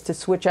enticed to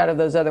switch out of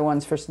those other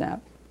ones for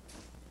Snap.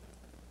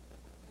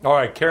 All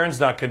right, Karen's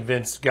not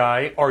convinced,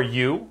 Guy. Are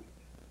you?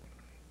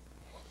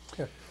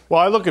 Well,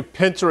 I look at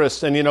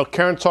Pinterest, and, you know,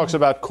 Karen talks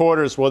about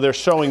quarters. Well, they're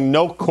showing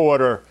no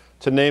quarter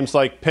to names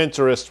like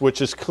Pinterest, which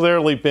has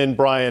clearly been,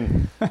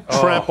 Brian,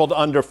 trampled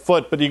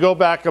underfoot. But you go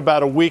back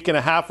about a week and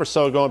a half or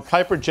so ago, and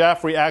Piper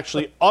Jaffray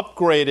actually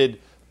upgraded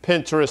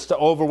Pinterest to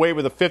overweight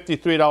with a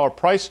 $53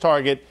 price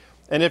target.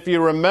 And if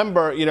you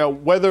remember, you know,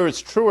 whether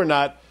it's true or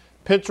not,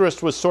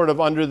 Pinterest was sort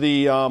of under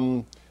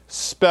the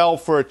spell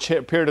for a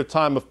period of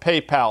time of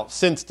PayPal,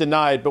 since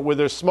denied. But where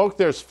there's smoke,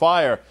 there's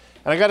fire.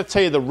 And I got to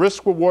tell you, the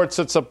risk-reward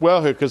sets up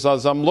well here, because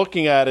as I'm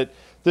looking at it,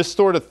 this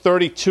sort of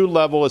 32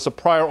 level is a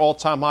prior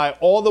all-time high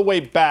all the way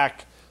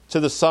back to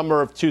the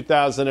summer of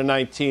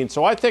 2019.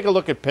 So I take a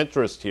look at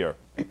Pinterest here.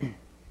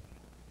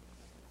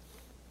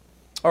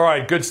 All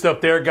right, good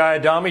stuff there, Guy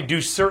Adami.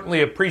 Do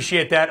certainly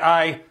appreciate that.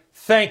 I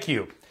thank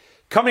you.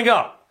 Coming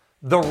up,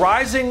 the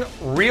rising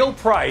real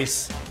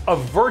price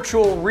of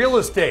virtual real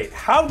estate.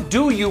 How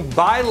do you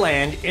buy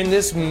land in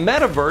this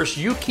metaverse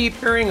you keep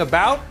hearing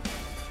about?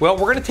 Well,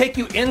 we're going to take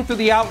you in through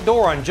the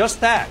outdoor on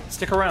just that.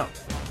 Stick around.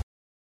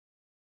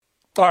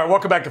 All right,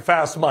 welcome back to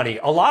Fast Money.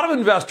 A lot of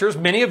investors,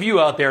 many of you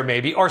out there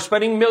maybe, are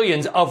spending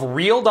millions of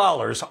real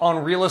dollars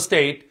on real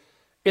estate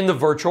in the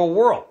virtual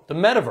world, the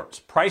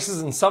metaverse.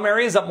 Prices in some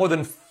areas up more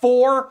than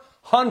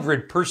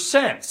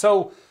 400%.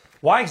 So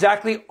why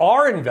exactly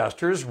are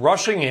investors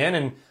rushing in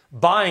and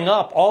buying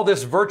up all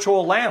this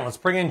virtual land? Let's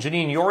bring in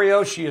Janine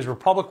Yorio. She is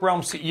Republic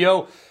Realm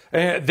CEO.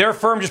 Their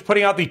firm just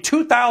putting out the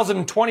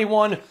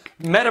 2021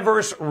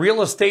 Metaverse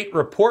Real Estate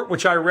Report,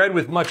 which I read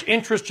with much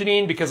interest,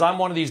 Janine, because I'm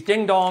one of these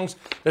ding-dongs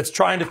that's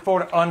trying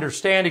to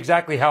understand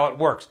exactly how it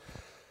works.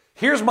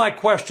 Here's my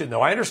question,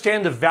 though. I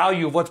understand the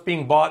value of what's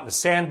being bought in the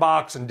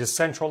Sandbox and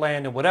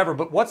Decentraland and whatever,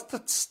 but what's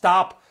to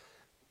stop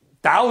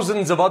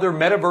thousands of other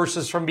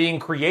metaverses from being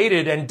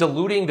created and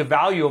diluting the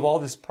value of all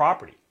this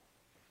property?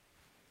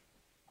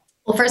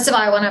 Well, first of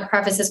all, I want to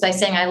preface this by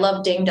saying I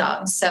love ding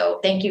dongs. So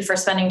thank you for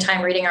spending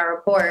time reading our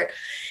report.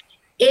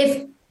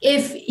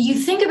 If you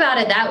think about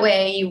it that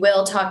way, you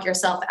will talk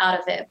yourself out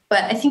of it.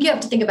 But I think you have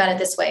to think about it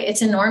this way.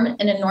 It's an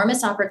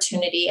enormous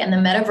opportunity, and the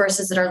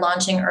metaverses that are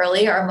launching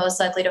early are most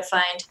likely to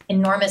find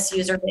enormous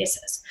user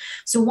bases.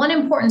 So one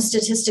important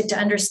statistic to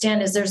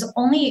understand is there's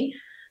only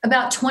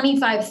about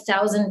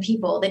 25,000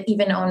 people that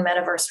even own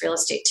metaverse real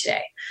estate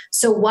today.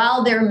 So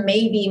while there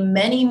may be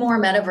many more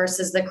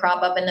metaverses that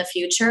crop up in the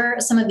future,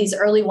 some of these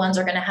early ones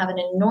are going to have an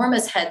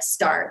enormous head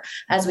start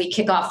as we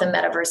kick off the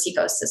metaverse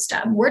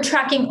ecosystem. We're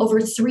tracking over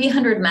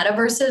 300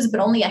 metaverses, but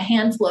only a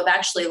handful have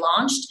actually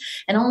launched,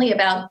 and only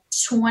about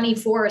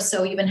 24 or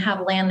so even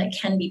have land that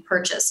can be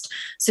purchased.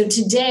 So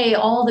today,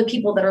 all the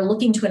people that are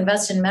looking to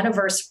invest in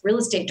metaverse real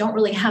estate don't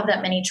really have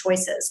that many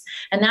choices.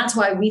 And that's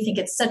why we think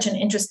it's such an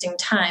interesting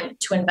time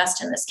to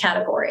invest in this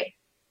category.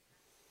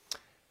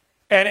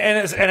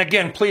 And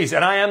again, please,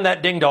 and I am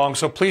that ding dong,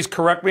 so please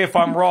correct me if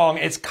I'm wrong.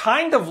 It's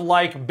kind of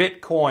like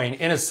Bitcoin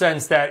in a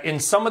sense that in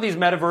some of these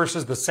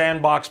metaverses, the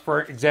Sandbox,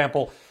 for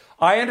example,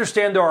 I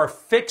understand there are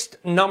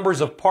fixed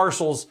numbers of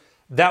parcels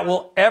that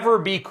will ever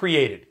be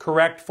created,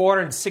 correct?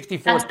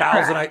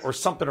 464,000 or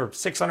something, or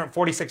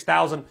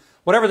 646,000,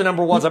 whatever the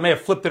number was. I may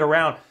have flipped it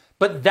around.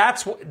 But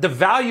that's the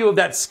value of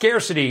that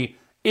scarcity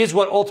is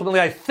what ultimately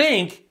I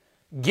think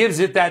gives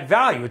it that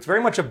value. It's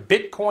very much a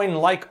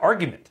Bitcoin-like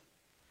argument.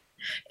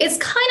 It's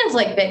kind of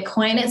like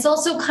Bitcoin. It's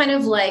also kind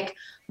of like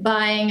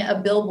buying a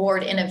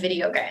billboard in a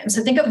video game.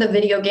 So think of the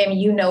video game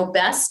you know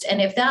best. And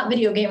if that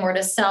video game were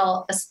to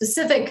sell a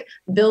specific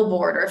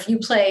billboard, or if you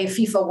play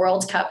FIFA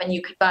World Cup and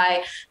you could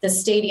buy the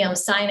stadium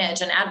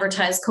signage and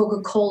advertise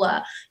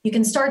Coca-Cola, you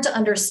can start to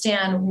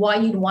understand why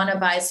you'd want to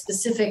buy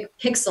specific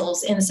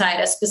pixels inside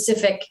a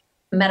specific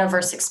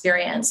metaverse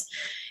experience.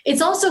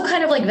 It's also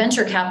kind of like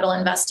venture capital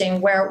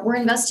investing, where we're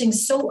investing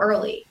so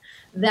early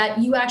that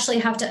you actually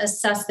have to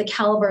assess the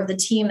caliber of the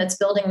team that's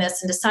building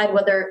this and decide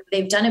whether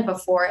they've done it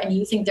before and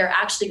you think they're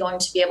actually going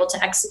to be able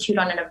to execute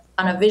on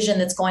a vision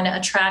that's going to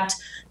attract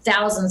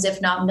thousands,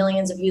 if not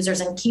millions of users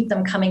and keep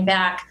them coming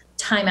back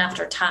time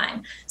after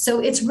time. So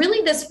it's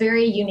really this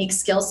very unique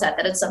skill set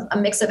that it's a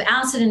mix of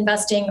asset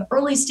investing,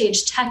 early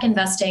stage tech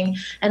investing,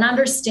 and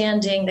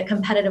understanding the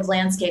competitive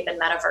landscape in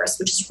metaverse,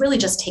 which is really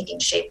just taking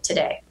shape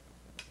today.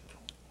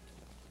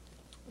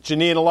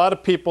 Janine, a lot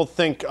of people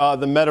think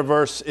the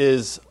metaverse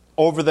is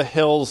over the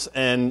hills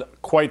and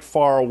quite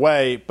far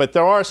away, but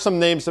there are some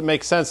names that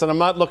make sense. And I'm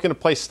not looking to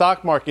play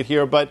stock market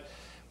here, but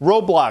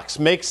Roblox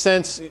makes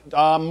sense.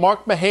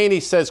 Mark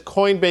Mahaney says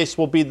Coinbase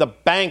will be the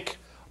bank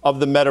of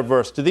the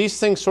metaverse. Do these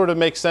things sort of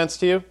make sense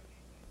to you?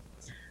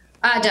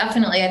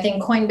 Definitely. I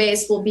think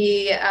Coinbase will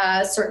be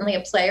certainly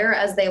a player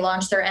as they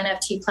launch their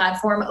NFT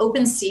platform.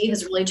 OpenSea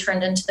has really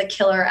turned into the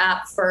killer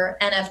app for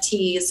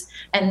NFTs,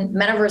 and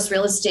metaverse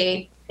real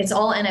estate, it's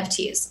all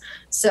NFTs.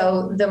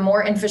 So the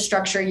more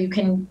infrastructure you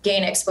can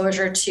gain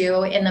exposure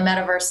to in the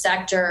metaverse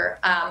sector,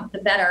 the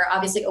better.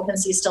 Obviously,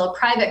 OpenSea is still a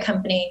private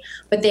company,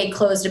 but they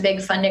closed a big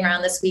funding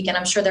round this week, and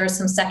I'm sure there are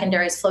some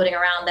secondaries floating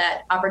around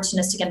that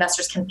opportunistic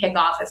investors can pick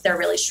off if they're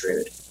really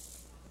shrewd.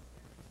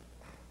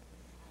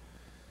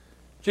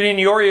 Janine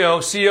Iorio,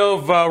 CEO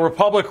of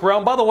Republic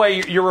Realm. By the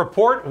way, your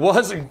report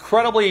was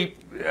incredibly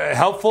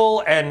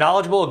helpful and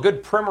knowledgeable, a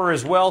good primer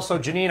as well. So,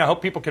 Janine, I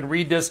hope people can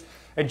read this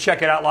and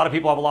check it out. A lot of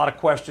people have a lot of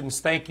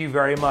questions. Thank you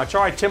very much.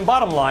 All right, Tim,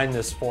 bottom line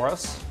this for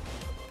us.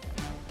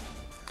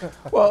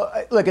 Well,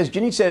 look, as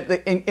Janine said,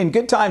 in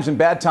good times and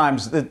bad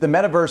times, the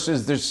metaverse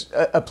is there's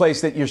a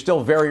place that you're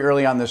still very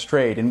early on this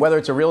trade. And whether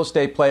it's a real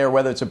estate play or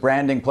whether it's a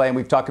branding play, and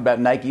we've talked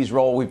about Nike's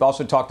role, we've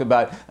also talked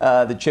about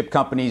the chip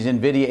companies,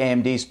 NVIDIA,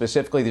 AMD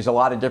specifically. There's a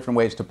lot of different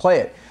ways to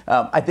play it.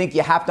 I think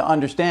you have to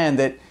understand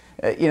that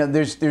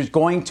there's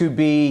going to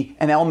be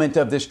an element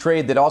of this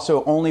trade that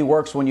also only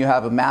works when you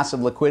have a massive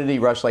liquidity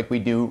rush like we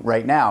do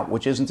right now,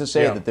 which isn't to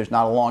say that there's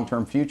not a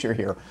long-term future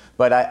here.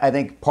 But I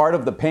think part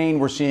of the pain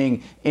we're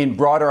seeing in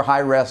broader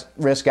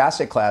high-risk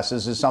asset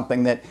classes is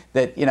something that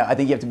I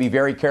think you have to be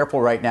very careful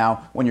right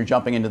now when you're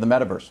jumping into the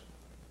metaverse.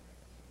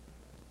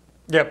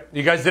 Yep,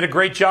 you guys did a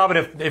great job,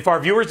 and if our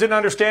viewers didn't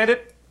understand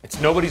it,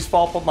 it's nobody's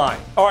fault but mine.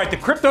 All right, the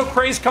crypto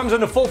craze comes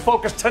into full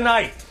focus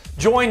tonight.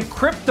 Join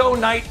Crypto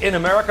Night in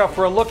America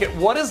for a look at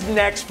what is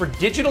next for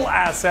digital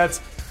assets.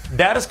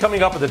 That is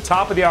coming up at the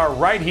top of the hour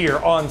right here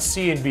on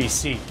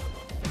CNBC.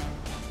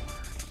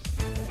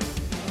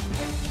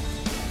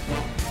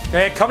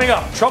 And coming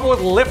up, trouble with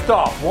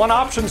liftoff. One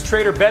options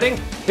trader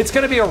betting it's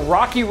going to be a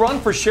rocky run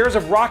for shares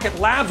of Rocket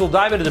Labs. We'll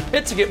dive into the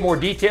pits to get more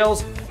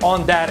details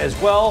on that as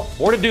well.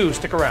 More to do.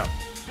 Stick around.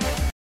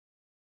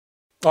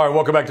 All right,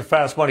 welcome back to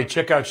Fast Money.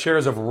 Check out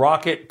shares of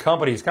Rocket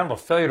Company. It's kind of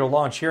a failure to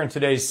launch here in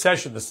today's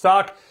session. The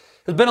stock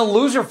has been a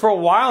loser for a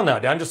while now,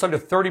 down just under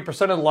 30%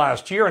 of the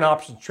last year, and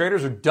options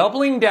traders are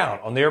doubling down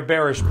on their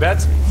bearish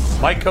bets.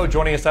 Mike Coe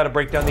joining us now to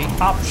break down the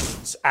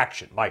options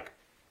action. Mike.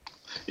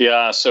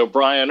 Yeah, so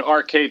Brian,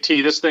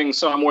 RKT, this thing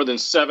saw more than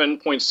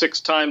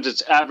 7.6 times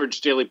its average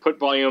daily put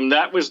volume.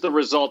 That was the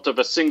result of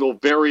a single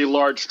very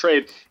large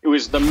trade. It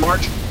was the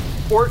March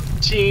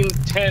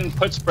 1410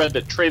 put spread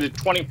that traded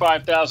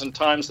 25,000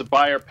 times. The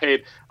buyer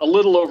paid a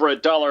little over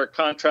 $1 a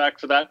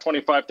contract for that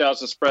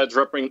 25,000 spreads,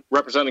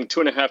 representing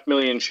 2.5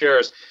 million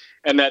shares.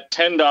 And that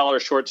 $10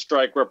 short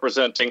strike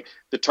representing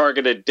the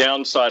targeted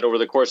downside over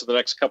the course of the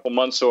next couple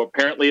months. So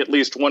apparently at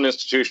least one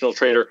institutional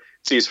trader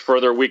sees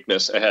further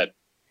weakness ahead.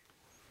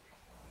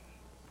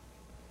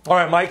 All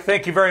right, Mike,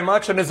 thank you very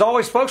much. And as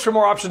always, folks, for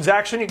more options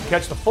action, you can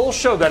catch the full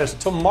show. That is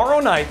tomorrow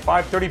night,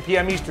 5:30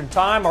 p.m. Eastern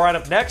Time. All right,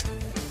 up next,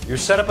 your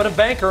setup and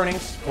bank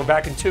earnings. We're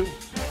back in 2.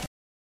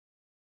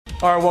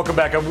 All right, welcome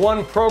back. I have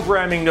one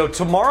programming note.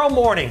 Tomorrow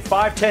morning,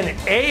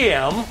 5:10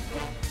 a.m.,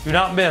 do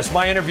not miss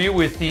my interview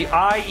with the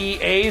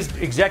IEA's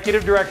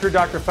Executive Director,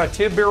 Dr.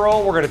 Fatih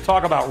Birol. We're going to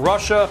talk about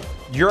Russia,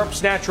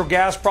 Europe's natural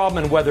gas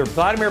problem, and whether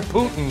Vladimir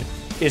Putin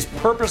is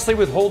purposely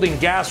withholding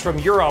gas from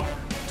Europe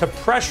to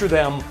pressure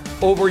them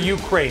over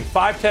Ukraine.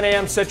 5:10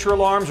 a.m., set your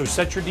alarms or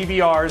set your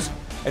DVRs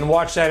and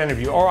watch that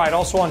interview. All right,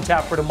 also on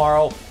tap for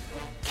tomorrow,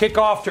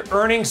 kickoff to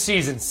earnings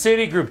season.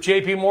 Citigroup,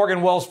 JP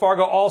Morgan, Wells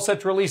Fargo, all set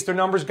to release their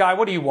numbers. Guy,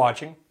 what are you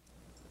watching?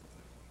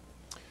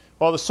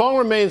 Well, the song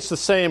remains the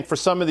same for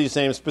some of these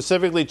names,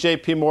 specifically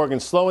JP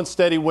Morgan. Slow and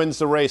steady wins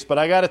the race. But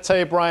I got to tell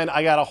you, Brian,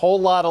 I got a whole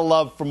lot of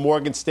love for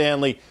Morgan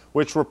Stanley,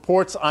 which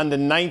reports on the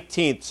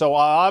 19th. So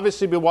I'll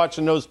obviously be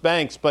watching those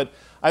banks, but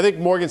I think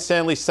Morgan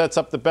Stanley sets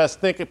up the best.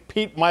 I think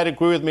Pete might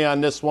agree with me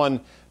on this one.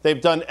 They've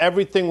done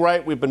everything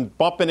right. We've been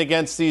bumping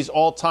against these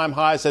all-time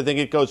highs. I think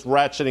it goes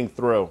ratcheting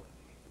through.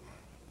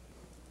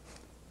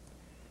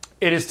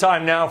 It is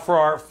time now for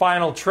our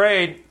final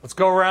trade. Let's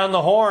go around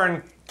the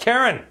horn.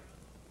 Karen.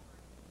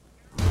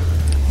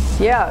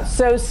 Yeah,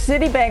 so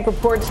Citibank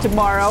reports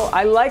tomorrow.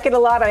 I like it a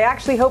lot. I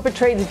actually hope it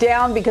trades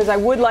down because I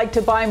would like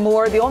to buy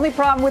more. The only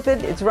problem with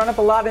it, it's run up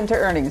a lot into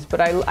earnings, but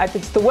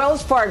it's the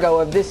Wells Fargo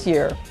of this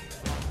year.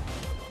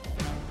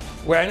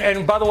 Well,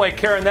 and by the way,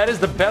 Karen, that is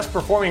the best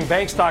performing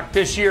bank stock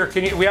this year.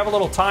 We have a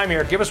little time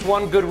here. Give us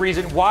one good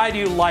reason. Why do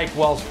you like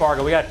Wells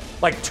Fargo? We got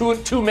like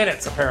two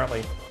minutes,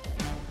 apparently.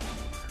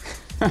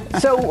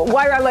 So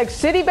why do I like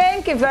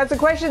Citibank? If that's the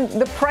question,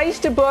 the price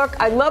to book.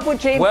 I love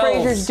what Jane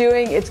Fraser's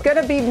doing. It's going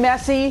to be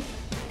messy.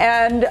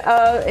 And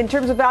in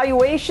terms of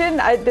valuation,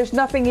 there's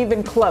nothing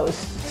even close.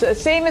 So,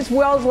 same as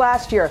Wells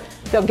last year.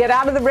 They'll get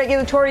out of the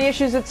regulatory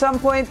issues at some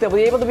point. They'll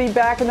be able to be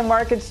back in the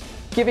markets,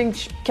 giving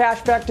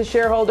cash back to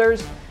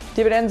shareholders,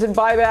 dividends and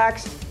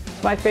buybacks.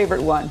 It's my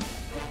favorite one.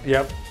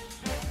 Yep.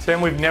 Tim,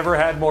 we've never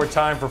had more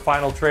time for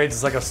final trades.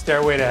 It's like a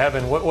stairway to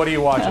heaven. What are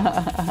you watching?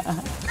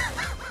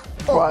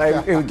 Well,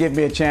 it would give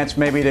me a chance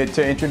maybe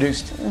to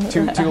introduce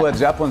two Led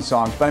Zeppelin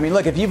songs. But I mean,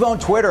 look, if you've owned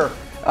Twitter,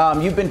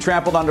 you've been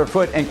trampled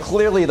underfoot, and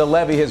clearly the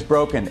levee has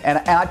broken. And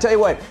I tell you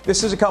what,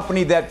 this is a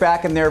company that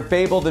back in their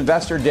fabled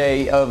investor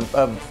day of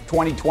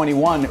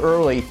 2021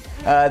 early,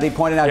 they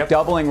pointed out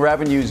doubling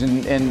revenues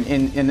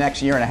in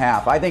next year and a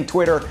half. I think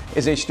Twitter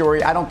is a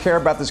story. I don't care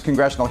about this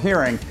congressional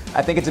hearing.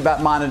 I think it's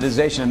about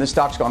monetization, and this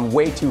stock's gone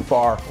way too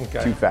far,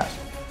 too fast.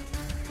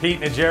 Pete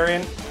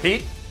Najarian.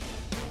 Pete?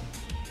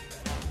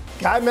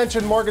 Guy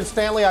mentioned Morgan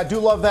Stanley. I do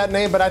love that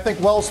name, but I think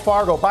Wells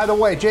Fargo. By the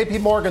way,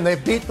 JP Morgan,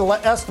 they've beat the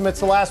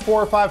estimates the last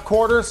 4 or 5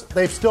 quarters.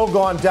 They've still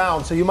gone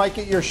down, so you might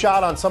get your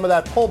shot on some of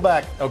that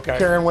pullback,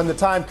 Karen, when the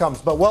time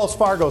comes. But Wells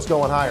Fargo's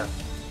going higher.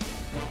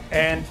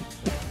 And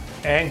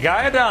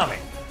Guy Adami.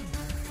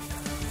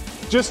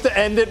 Just to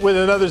end it with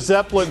another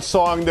Zeppelin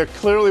song, there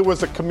clearly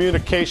was a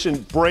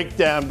communication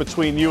breakdown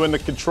between you and the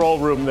control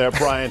room there,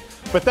 Brian.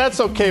 But that's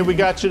okay. We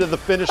got you to the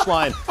finish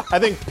line. I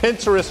think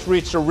Pinterest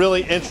reached a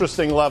really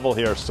interesting level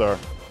here, sir.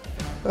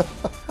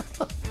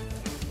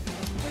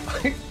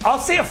 I'll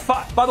see you,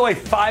 by the way,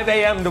 5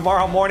 a.m.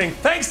 tomorrow morning.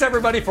 Thanks,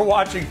 everybody, for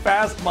watching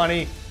Fast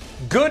Money.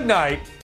 Good night.